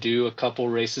who can do a couple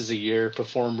races a year,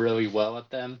 perform really well at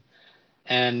them,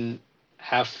 and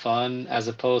have fun as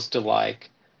opposed to like,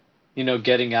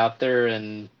 getting out there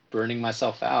and burning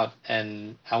myself out.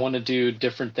 And I want to do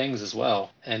different things as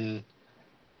well. And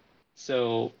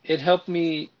so it helped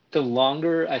me the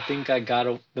longer I think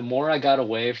the more I got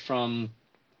away from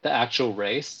the actual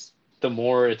race, the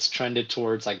more it's trended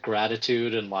towards like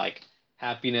gratitude and like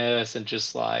happiness and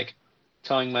just like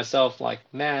telling myself like,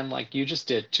 man, like you just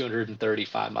did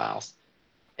 235 miles.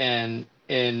 And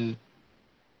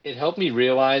it helped me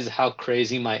realize how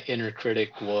crazy my inner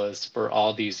critic was for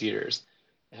all these years.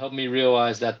 It helped me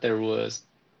realize that there was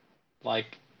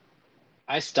like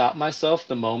I stopped myself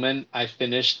the moment I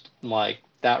finished like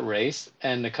that race,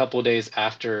 and a couple of days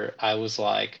after I was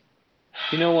like,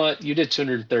 you know what? You did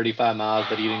 235 miles,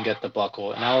 but you didn't get the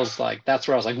buckle. And I was like, that's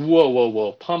where I was like, whoa, whoa,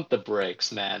 whoa, pump the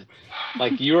brakes, man.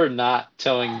 Like you are not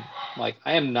telling like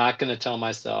I am not gonna tell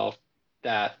myself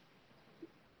that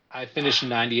I finished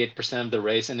 98% of the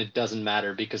race and it doesn't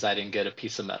matter because I didn't get a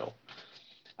piece of metal.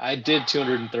 I did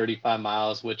 235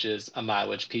 miles, which is a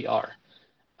mileage PR.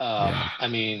 Yeah. I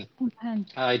mean, Man.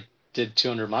 I did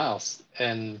 200 miles,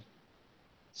 and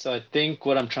So I think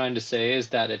what I'm trying to say is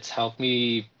that it's helped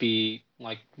me be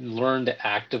like learn to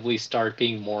actively start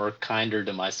being more kinder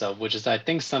to myself, which is I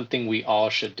think something we all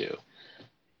should do.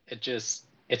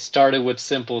 It started with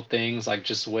simple things like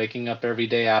just waking up every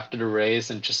day after the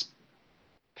race and just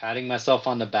patting myself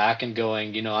on the back and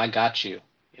going, I got you,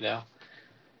 you know?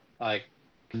 Like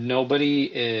nobody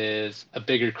is a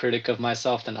bigger critic of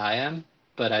myself than I am,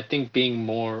 but I think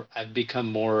I've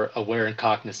become more aware and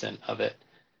cognizant of it,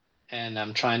 and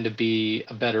I'm trying to be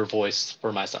a better voice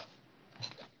for myself.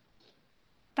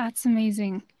 That's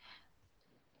amazing.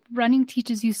 Running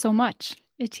teaches you so much.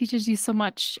 It teaches you so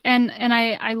much. And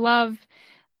I love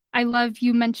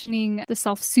you mentioning the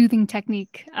self-soothing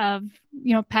technique of,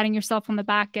 patting yourself on the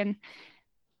back and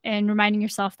reminding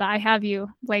yourself that I have you.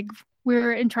 Like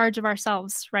we're in charge of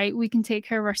ourselves, right? We can take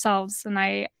care of ourselves. And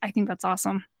I think that's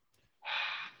awesome.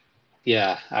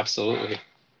 Yeah, absolutely.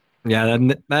 Yeah,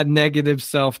 that negative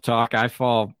self-talk, I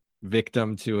fall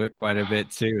victim to it quite a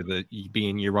bit too, the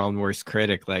being your own worst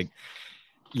critic. Like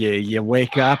you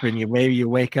wake up and you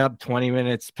wake up 20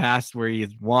 minutes past where you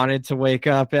wanted to wake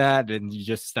up at, and you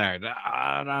just start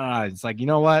it's like, you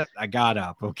know what, I got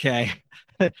up, okay.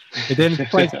 It didn't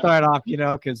quite start off,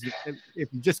 because if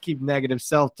you just keep negative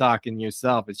self-talking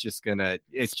yourself, it's just gonna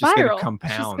It's just gonna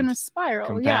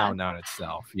spiral. Yeah. compound on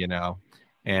itself,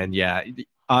 and yeah,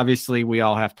 obviously we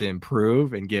all have to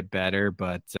improve and get better,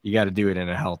 but you got to do it in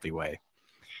a healthy way.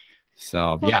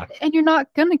 So, well, yeah. And you're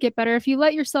not going to get better. If you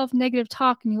let yourself negative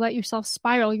talk and you let yourself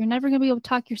spiral, you're never going to be able to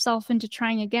talk yourself into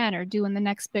trying again or doing the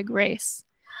next big race.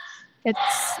 If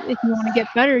you want to get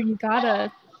better, you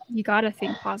gotta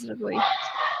think positively.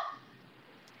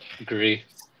 Agree.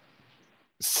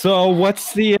 So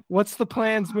what's the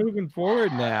plans moving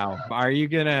forward now? Are you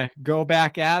gonna go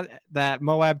back at that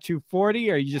Moab 240?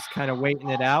 Or are you just kind of waiting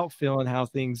it out, feeling how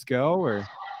things go? Or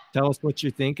tell us what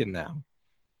you're thinking now.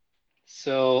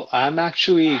 So I'm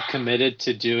actually committed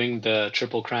to doing the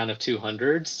Triple Crown of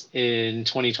 200s in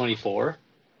 2024.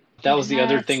 That was the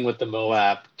other thing with the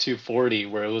Moab 240,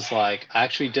 where it was like I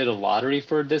actually did a lottery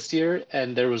for this year,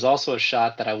 and there was also a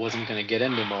shot that I wasn't going to get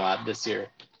into Moab this year.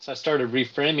 So I started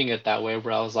reframing it that way,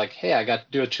 where I was like, hey, I got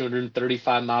to do a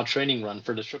 235-mile training run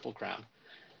for the Triple Crown.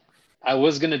 I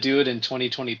was going to do it in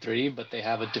 2023, but they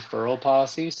have a deferral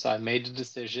policy. So I made the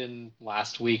decision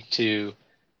last week to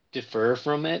defer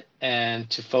from it and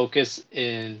to focus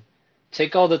in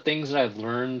take all the things that I've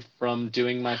learned from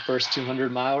doing my first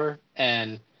 200 miler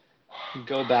and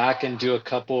go back and do a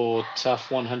couple tough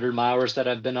 100 milers that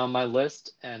have been on my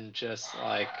list and just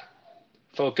like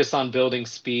focus on building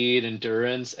speed,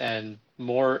 endurance, and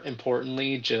more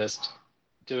importantly, just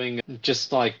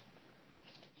like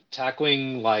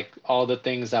tackling like all the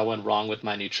things that went wrong with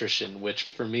my nutrition, which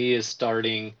for me is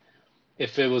starting,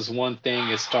 if it was one thing,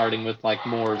 is starting with like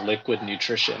more liquid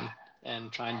nutrition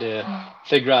and trying to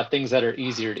figure out things that are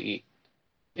easier to eat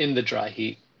in the dry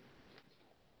heat.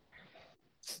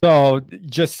 So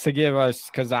just to give us,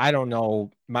 because I don't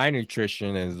know, my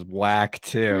nutrition is whack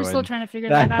too. We're still trying to figure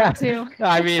that out too.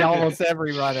 I mean, almost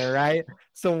every runner, right?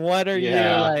 So what are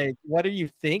you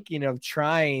thinking of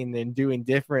trying and doing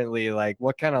differently? Like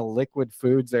what kind of liquid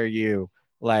foods are you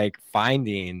like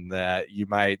finding that you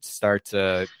might start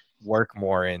to work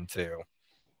more into?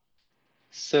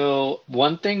 So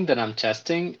one thing that I'm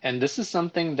testing, and this is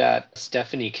something that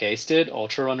Stephanie Case did,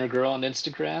 Ultra Runner Girl on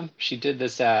Instagram. She did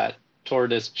this at Tour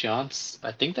des Géants.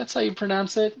 I think that's how you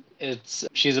pronounce it.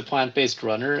 She's a plant-based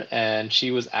runner, and she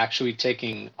was actually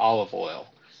taking olive oil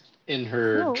in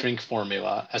her drink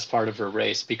formula as part of her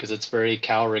race because it's very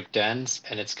caloric dense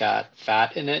and it's got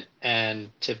fat in it. And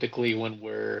typically when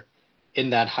we're in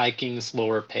that hiking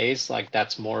slower pace, like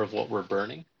that's more of what we're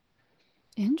burning.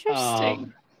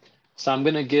 Interesting. So I'm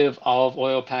going to give olive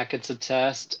oil packets a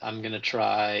test. I'm going to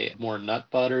try more nut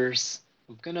butters.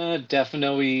 I'm going to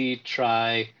definitely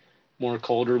try more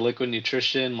colder liquid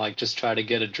nutrition, like just try to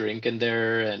get a drink in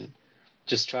there and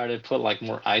just try to put like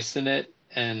more ice in it.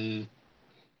 And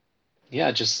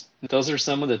yeah, just those are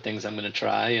some of the things I'm going to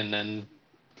try. And then,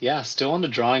 yeah, still on the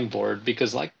drawing board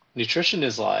because like nutrition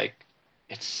is like,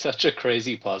 it's such a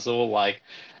crazy puzzle. Like,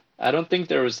 I don't think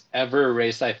there was ever a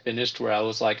race I finished where I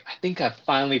was like, I think I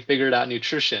finally figured out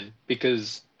nutrition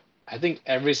because I think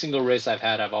every single race I've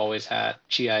had, I've always had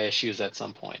GI issues at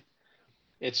some point.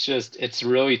 It's a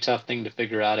really tough thing to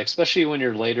figure out, especially when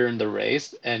you're later in the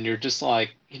race and you're just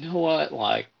like, you know what?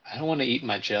 Like, I don't want to eat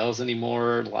my gels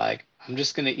anymore. Like, I'm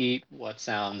just going to eat what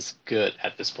sounds good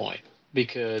at this point.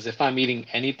 Because if I'm eating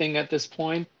anything at this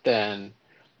point, then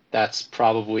that's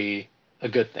probably a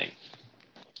good thing.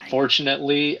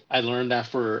 Fortunately, I learned that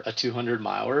for a 200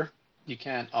 miler, you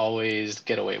can't always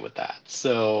get away with that.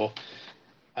 So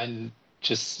And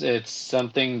just it's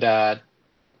something that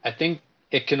I think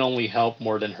it can only help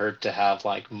more than hurt to have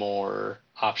like more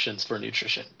options for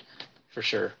nutrition, for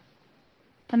sure.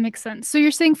 That makes sense. So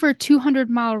you're saying for a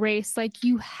 200-mile race, like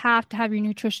you have to have your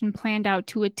nutrition planned out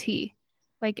to a T,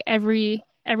 like every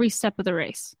step of the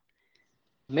race.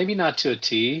 Maybe not to a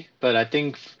T, but I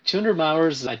think 200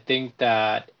 miles, I think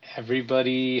that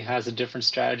everybody has a different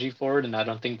strategy for it, and I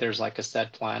don't think there's like a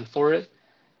set plan for it.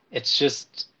 It's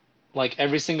just like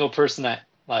every single person that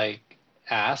like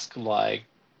ask, like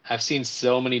I've seen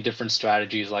so many different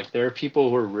strategies. Like there are people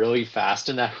who are really fast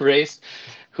in that race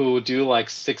who do like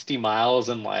 60 miles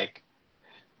in like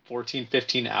 14,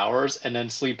 15 hours and then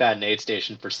sleep at an aid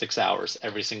station for 6 hours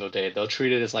every single day. They'll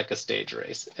treat it as like a stage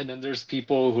race. And then there's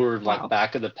people who are like Wow.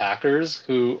 back of the packers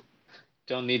who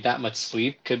don't need that much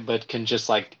sleep, but can just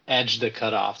like edge the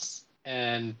cutoffs.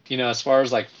 And as far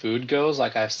as like food goes,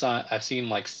 like I've seen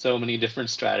like so many different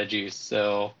strategies.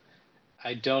 So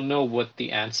I don't know what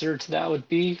the answer to that would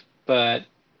be, but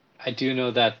I do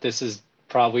know that this is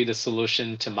probably the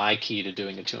solution to my key to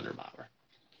doing a 200 miler.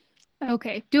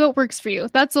 Okay, do what works for you.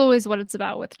 That's always what it's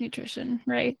about with nutrition,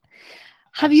 right?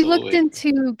 Have you looked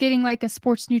Absolutely. into getting like a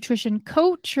sports nutrition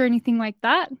coach or anything like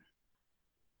that?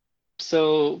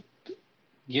 So,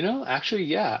 actually,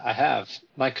 yeah, I have.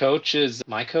 My coach,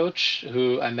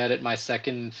 who I met at my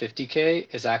second 50K,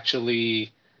 is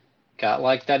actually got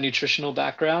like that nutritional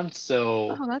background.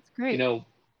 So, Oh, that's you great. know,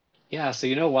 yeah, so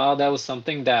while that was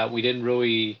something that we didn't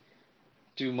really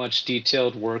do much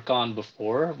detailed work on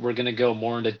before, we're gonna go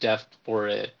more into depth for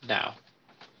it now.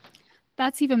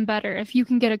 That's even better if you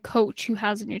can get a coach who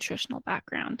has a nutritional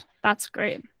background. That's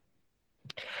great.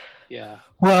 Yeah.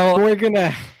 Well, we're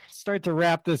gonna start to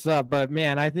wrap this up, but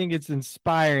man, I think it's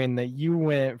inspiring that you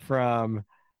went from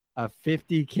a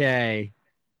 50K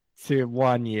to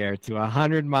 1 year to a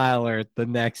 100 miler the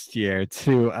next year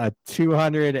to a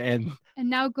 200 and And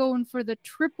now going for the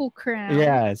triple crown.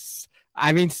 yes.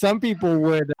 I mean, some people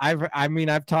would.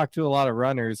 I've talked to a lot of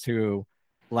runners who,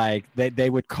 like, they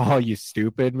would call you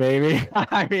stupid. Maybe.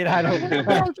 I mean, I don't. We're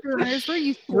runners. We're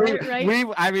used to it, right?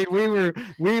 I mean,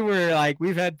 we were like,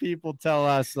 we've had people tell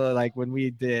us like when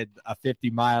we did a 50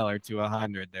 miler to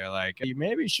 100, they're like, you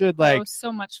maybe should Oh, like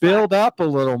so much flack. build up a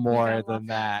little Yeah, I more love than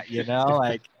that. that,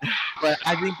 like. But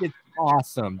I think it's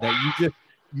awesome that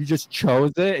you just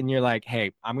chose it and you're like,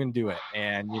 hey, I'm gonna do it,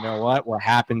 and you know what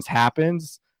happens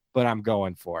happens, but I'm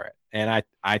going for it. And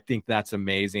I think that's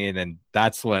amazing, and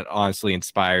that's what honestly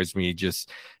inspires me,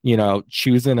 just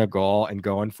choosing a goal and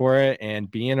going for it and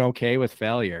being okay with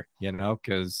failure,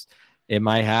 because it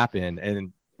might happen.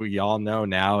 And we all know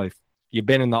now, if you've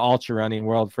been in the ultra running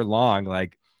world for long,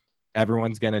 like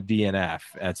everyone's going to DNF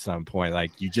at some point.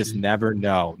 Like you just never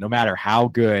know. No matter how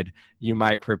good you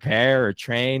might prepare or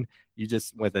train, you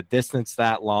just, with a distance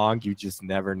that long, you just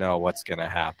never know what's going to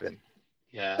happen.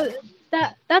 Yeah.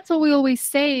 But that's what we always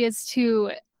say is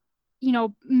to,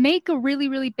 make a really,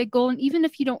 really big goal. And even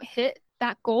if you don't hit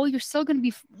that goal, you're still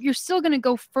gonna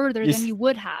go further You, than you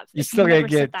would have you're if you still going to never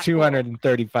set get that goal.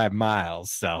 235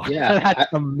 miles. So Yeah.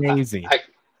 that's I, amazing. I,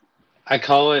 I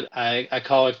call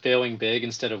it failing big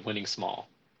instead of winning small.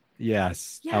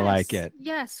 Yes, I like Yes, it.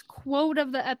 yes. Quote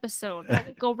of the episode.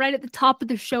 That'll go right at the top of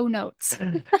the show notes.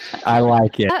 I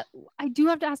like it. I do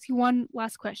have to ask you one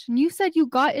last question. You said you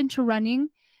got into running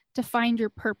to find your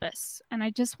purpose. And I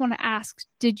just want to ask,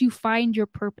 did you find your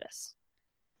purpose?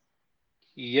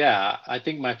 Yeah, I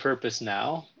think my purpose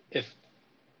now, if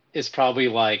is probably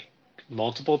like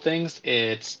multiple things.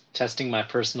 It's testing my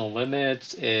personal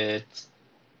limits. It's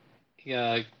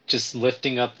just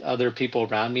lifting up other people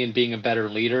around me and being a better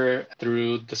leader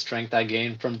through the strength I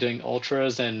gained from doing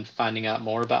ultras and finding out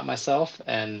more about myself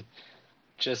and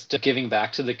just giving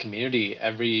back to the community.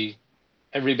 Every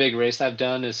big race I've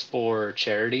done is for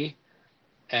charity,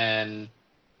 and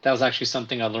that was actually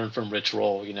something I learned from Rich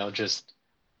Roll. Just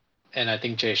and I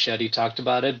think Jay Shetty talked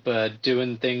about it, but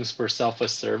doing things for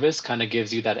selfless service kind of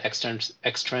gives you that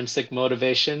extrinsic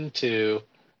motivation to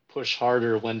push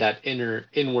harder when that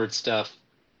inward stuff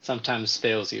sometimes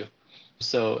fails you.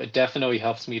 So it definitely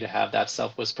helps me to have that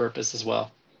selfless purpose as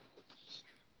well.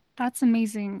 That's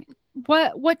amazing.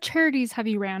 What charities have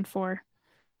you ran for?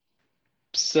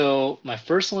 So my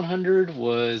first 100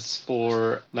 was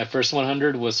for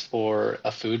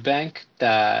a food bank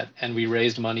and we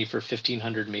raised money for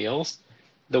 1,500 meals.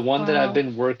 The one that I've Wow.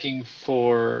 been working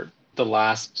for the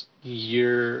last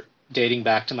year, dating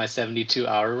back to my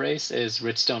 72-hour race, is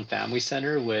Richstone Family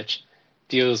Center, which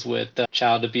deals with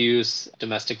child abuse,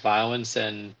 domestic violence,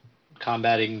 and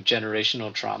combating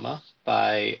generational trauma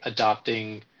by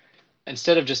adopting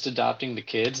instead of just adopting the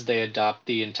kids, they adopt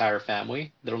the entire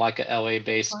family. They're like a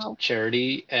LA-based Wow.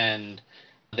 charity, and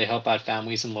they help out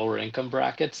families in lower income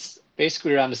brackets,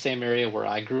 basically around the same area where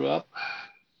I grew up.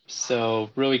 So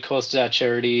really close to that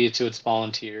charity, to its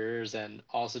volunteers, and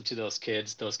also to those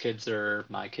kids. Those kids are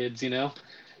my kids, you know.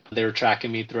 They were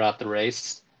tracking me throughout the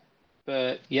race.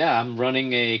 But yeah, I'm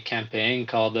running a campaign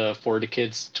called the For the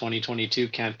Kids 2022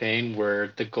 campaign,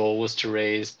 where the goal was to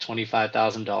raise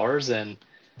 $25,000 and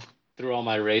through all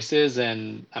my races.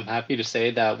 And I'm happy to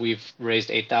say that we've raised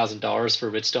 $8,000 for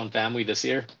Richstone family this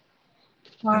year.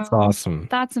 That's Wow. awesome.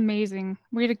 That's amazing.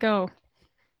 Way to go.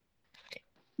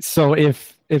 So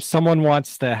if someone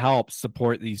wants to help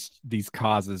support these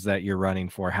causes that you're running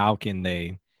for, how can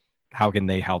they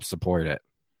help support it?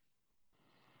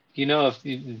 You know,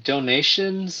 if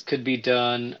donations could be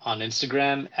done on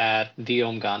Instagram at the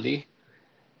Om Gandhi.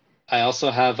 I also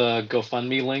have a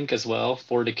GoFundMe link as well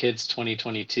for the kids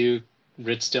 2022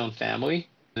 Richstone family,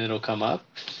 and it'll come up.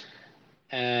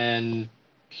 And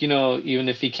you know, even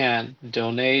if you can't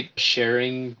donate,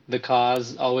 sharing the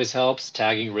cause always helps,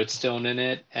 tagging Richstone in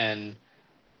it, and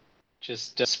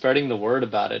just spreading the word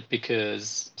about it,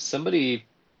 because somebody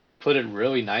put it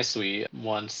really nicely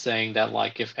once, saying that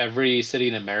like if every city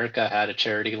in America had a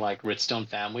charity like Richstone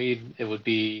Family, it would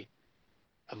be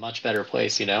a much better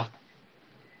place, you know?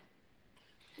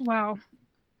 Wow.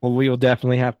 Well, we will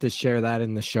definitely have to share that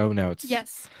in the show notes.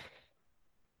 Yes.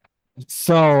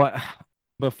 So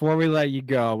before we let you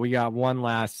go, we got one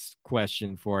last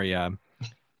question for you.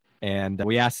 And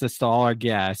we asked this to all our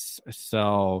guests.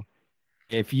 So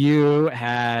if you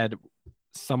had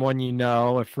someone you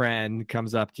know, a friend,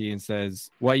 comes up to you and says,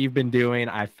 what you've been doing,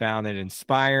 I found it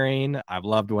inspiring. I've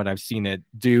loved what I've seen it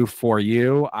do for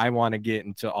you. I want to get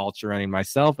into ultra running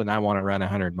myself, and I want to run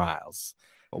 100 miles.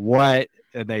 What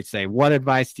they say, what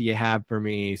advice do you have for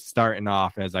me starting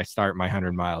off as I start my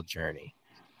 100-mile journey?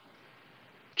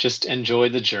 Just enjoy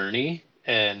the journey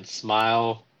and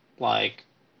smile, like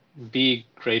be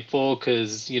grateful,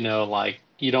 because you know, like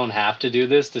you don't have to do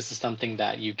this. This is something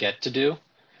that you get to do.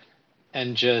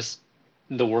 And just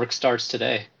the work starts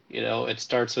today. You know, it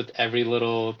starts with every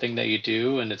little thing that you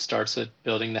do, and it starts with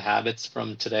building the habits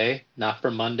from today, not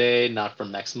from Monday, not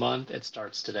from next month. It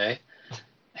starts today.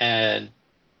 And,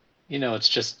 you know, it's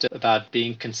just about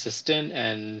being consistent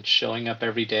and showing up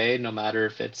every day, no matter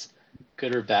if it's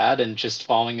good or bad, and just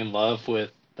falling in love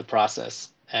with the process.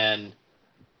 And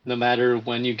no matter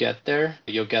when you get there,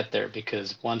 you'll get there,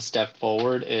 because one step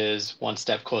forward is one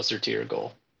step closer to your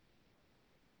goal.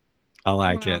 I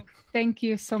like it. Thank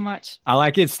you so much. I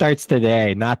like it starts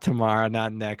today, not tomorrow,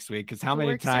 not next week. Because how many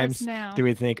Work starts times now. do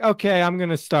we think, okay, I'm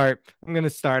gonna start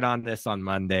on this on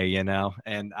Monday, you know?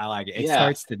 And I like it. It Yeah.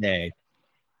 starts today.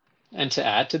 And to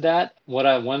add to that,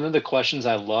 one of the questions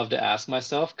I love to ask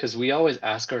myself, because we always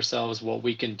ask ourselves what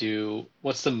we can do,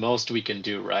 what's the most we can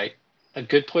do, right? A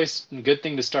good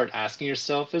thing to start asking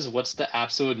yourself is, what's the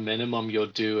absolute minimum you'll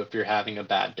do if you're having a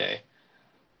bad day?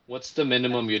 What's the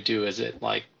minimum you do? Is it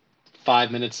like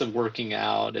 5 minutes of working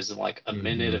out? Is it like a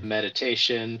minute of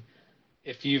meditation?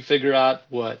 If you figure out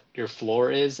what your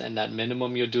floor is and that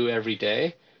minimum you'll do every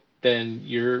day, then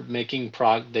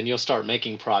then you'll start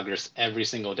making progress every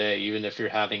single day, even if you're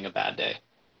having a bad day.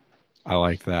 I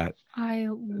like that. I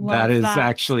love That is that.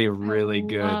 actually really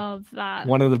good. I love that.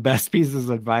 One of the best pieces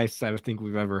of advice I think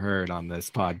we've ever heard on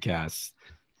this podcast.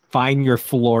 Find your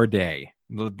floor day.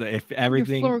 If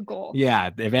everything, Your floor goal. yeah,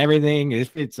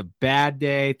 if it's a bad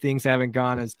day, things haven't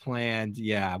gone as planned.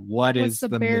 Yeah, what's the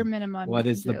bare minimum? What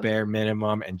is the bare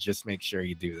minimum? And just make sure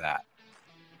you do that.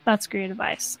 That's great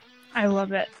advice. I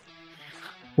love it.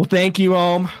 Well, thank you,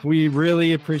 Om. We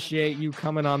really appreciate you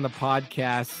coming on the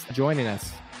podcast, joining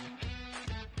us.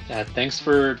 Yeah, thanks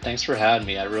for having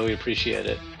me. I really appreciate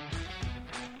it.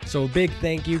 So a big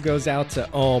thank you goes out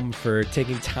to Om for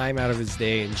taking time out of his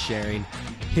day and sharing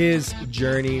his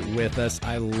journey with us.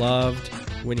 I loved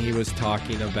when he was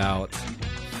talking about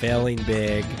failing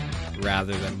big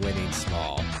rather than winning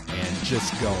small and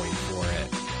just going for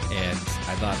it. And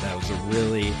I thought that was a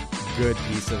really good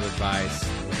piece of advice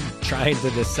when trying to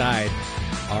decide,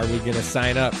 are we going to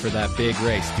sign up for that big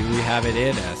race? Do we have it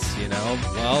in us? You know,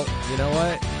 well, you know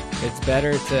what? It's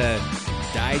better to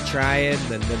die trying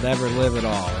than to never live at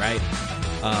all, right?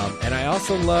 And I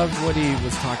also loved what he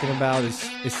was talking about is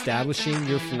establishing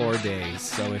your floor days.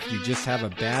 So if you just have a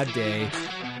bad day,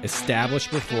 establish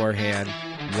beforehand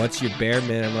what's your bare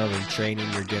minimum in training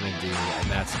you're going to do, and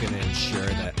that's going to ensure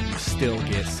that you still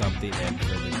get something in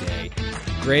for the day.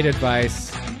 Great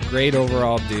advice, great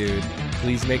overall dude.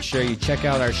 Please make sure you check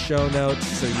out our show notes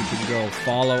so you can go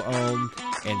follow Om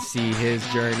and see his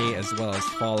journey, as well as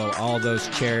follow all those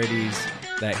charities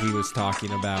that he was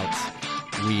talking about.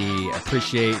 We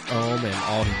appreciate Ohm and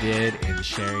all he did in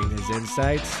sharing his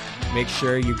insights. Make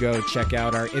sure you go check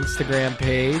out our Instagram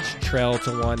page, Trail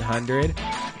to 100.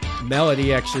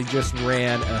 Melody actually just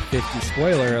ran a 50,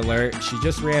 spoiler alert, she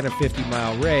just ran a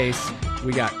 50-mile race.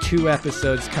 We got 2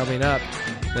 episodes coming up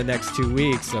the next 2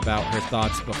 weeks about her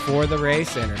thoughts before the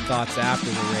race and her thoughts after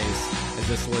the race. And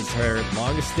this was her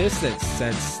longest distance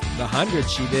since the 100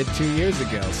 she did 2 years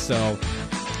ago. So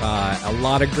a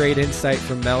lot of great insight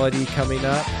from Melody coming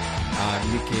up.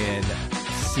 You can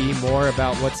see more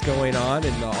about what's going on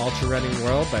in the ultra running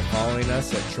world by following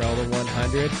us at Trail to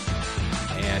 100.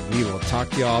 And we will talk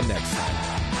to you all next time.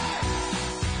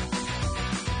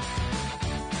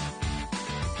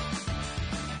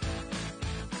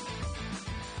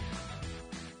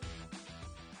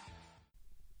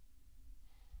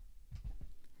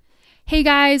 Hey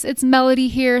guys, it's Melody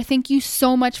here. Thank you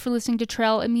so much for listening to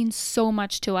Trail. It means so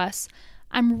much to us.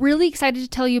 I'm really excited to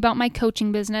tell you about my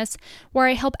coaching business, where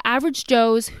I help average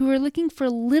Joes who are looking for a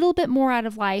little bit more out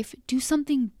of life do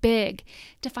something big,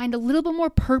 to find a little bit more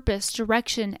purpose,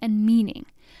 direction, and meaning.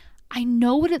 I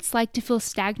know what it's like to feel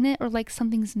stagnant or like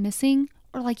something's missing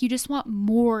or like you just want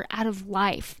more out of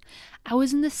life. I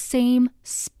was in the same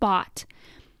spot.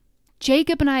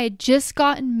 Jacob and I had just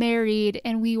gotten married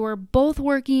and we were both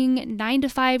working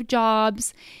 9-to-5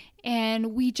 jobs,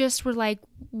 and we just were like,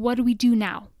 what do we do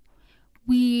now?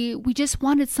 We just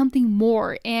wanted something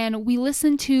more, and we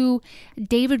listened to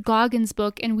David Goggins'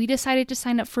 book, and we decided to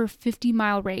sign up for a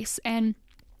 50-mile race. And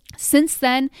since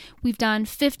then, we've done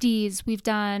 50s,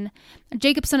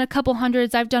 Jacob's done a couple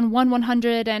hundreds, I've done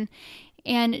 100,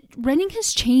 and running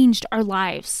has changed our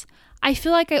lives. I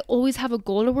feel like I always have a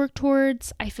goal to work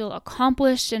towards. I feel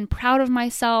accomplished and proud of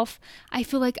myself. I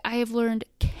feel like I have learned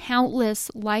countless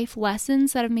life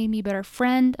lessons that have made me a better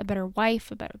friend, a better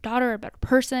wife, a better daughter, a better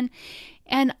person.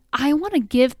 And I want to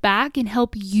give back and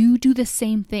help you do the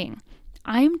same thing.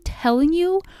 I'm telling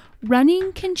you,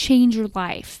 running can change your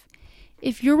life.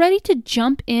 If you're ready to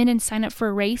jump in and sign up for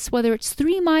a race, whether it's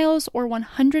 3 miles or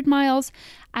 100 miles,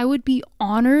 I would be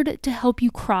honored to help you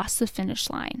cross the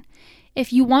finish line.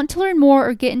 If you want to learn more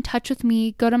or get in touch with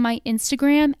me, go to my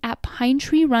Instagram at Pine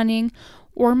Tree Running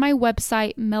or my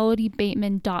website,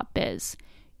 melodybateman.biz.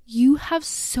 You have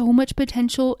so much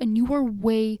potential and you are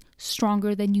way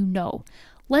stronger than you know.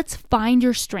 Let's find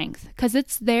your strength because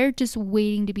it's there just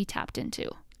waiting to be tapped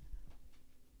into.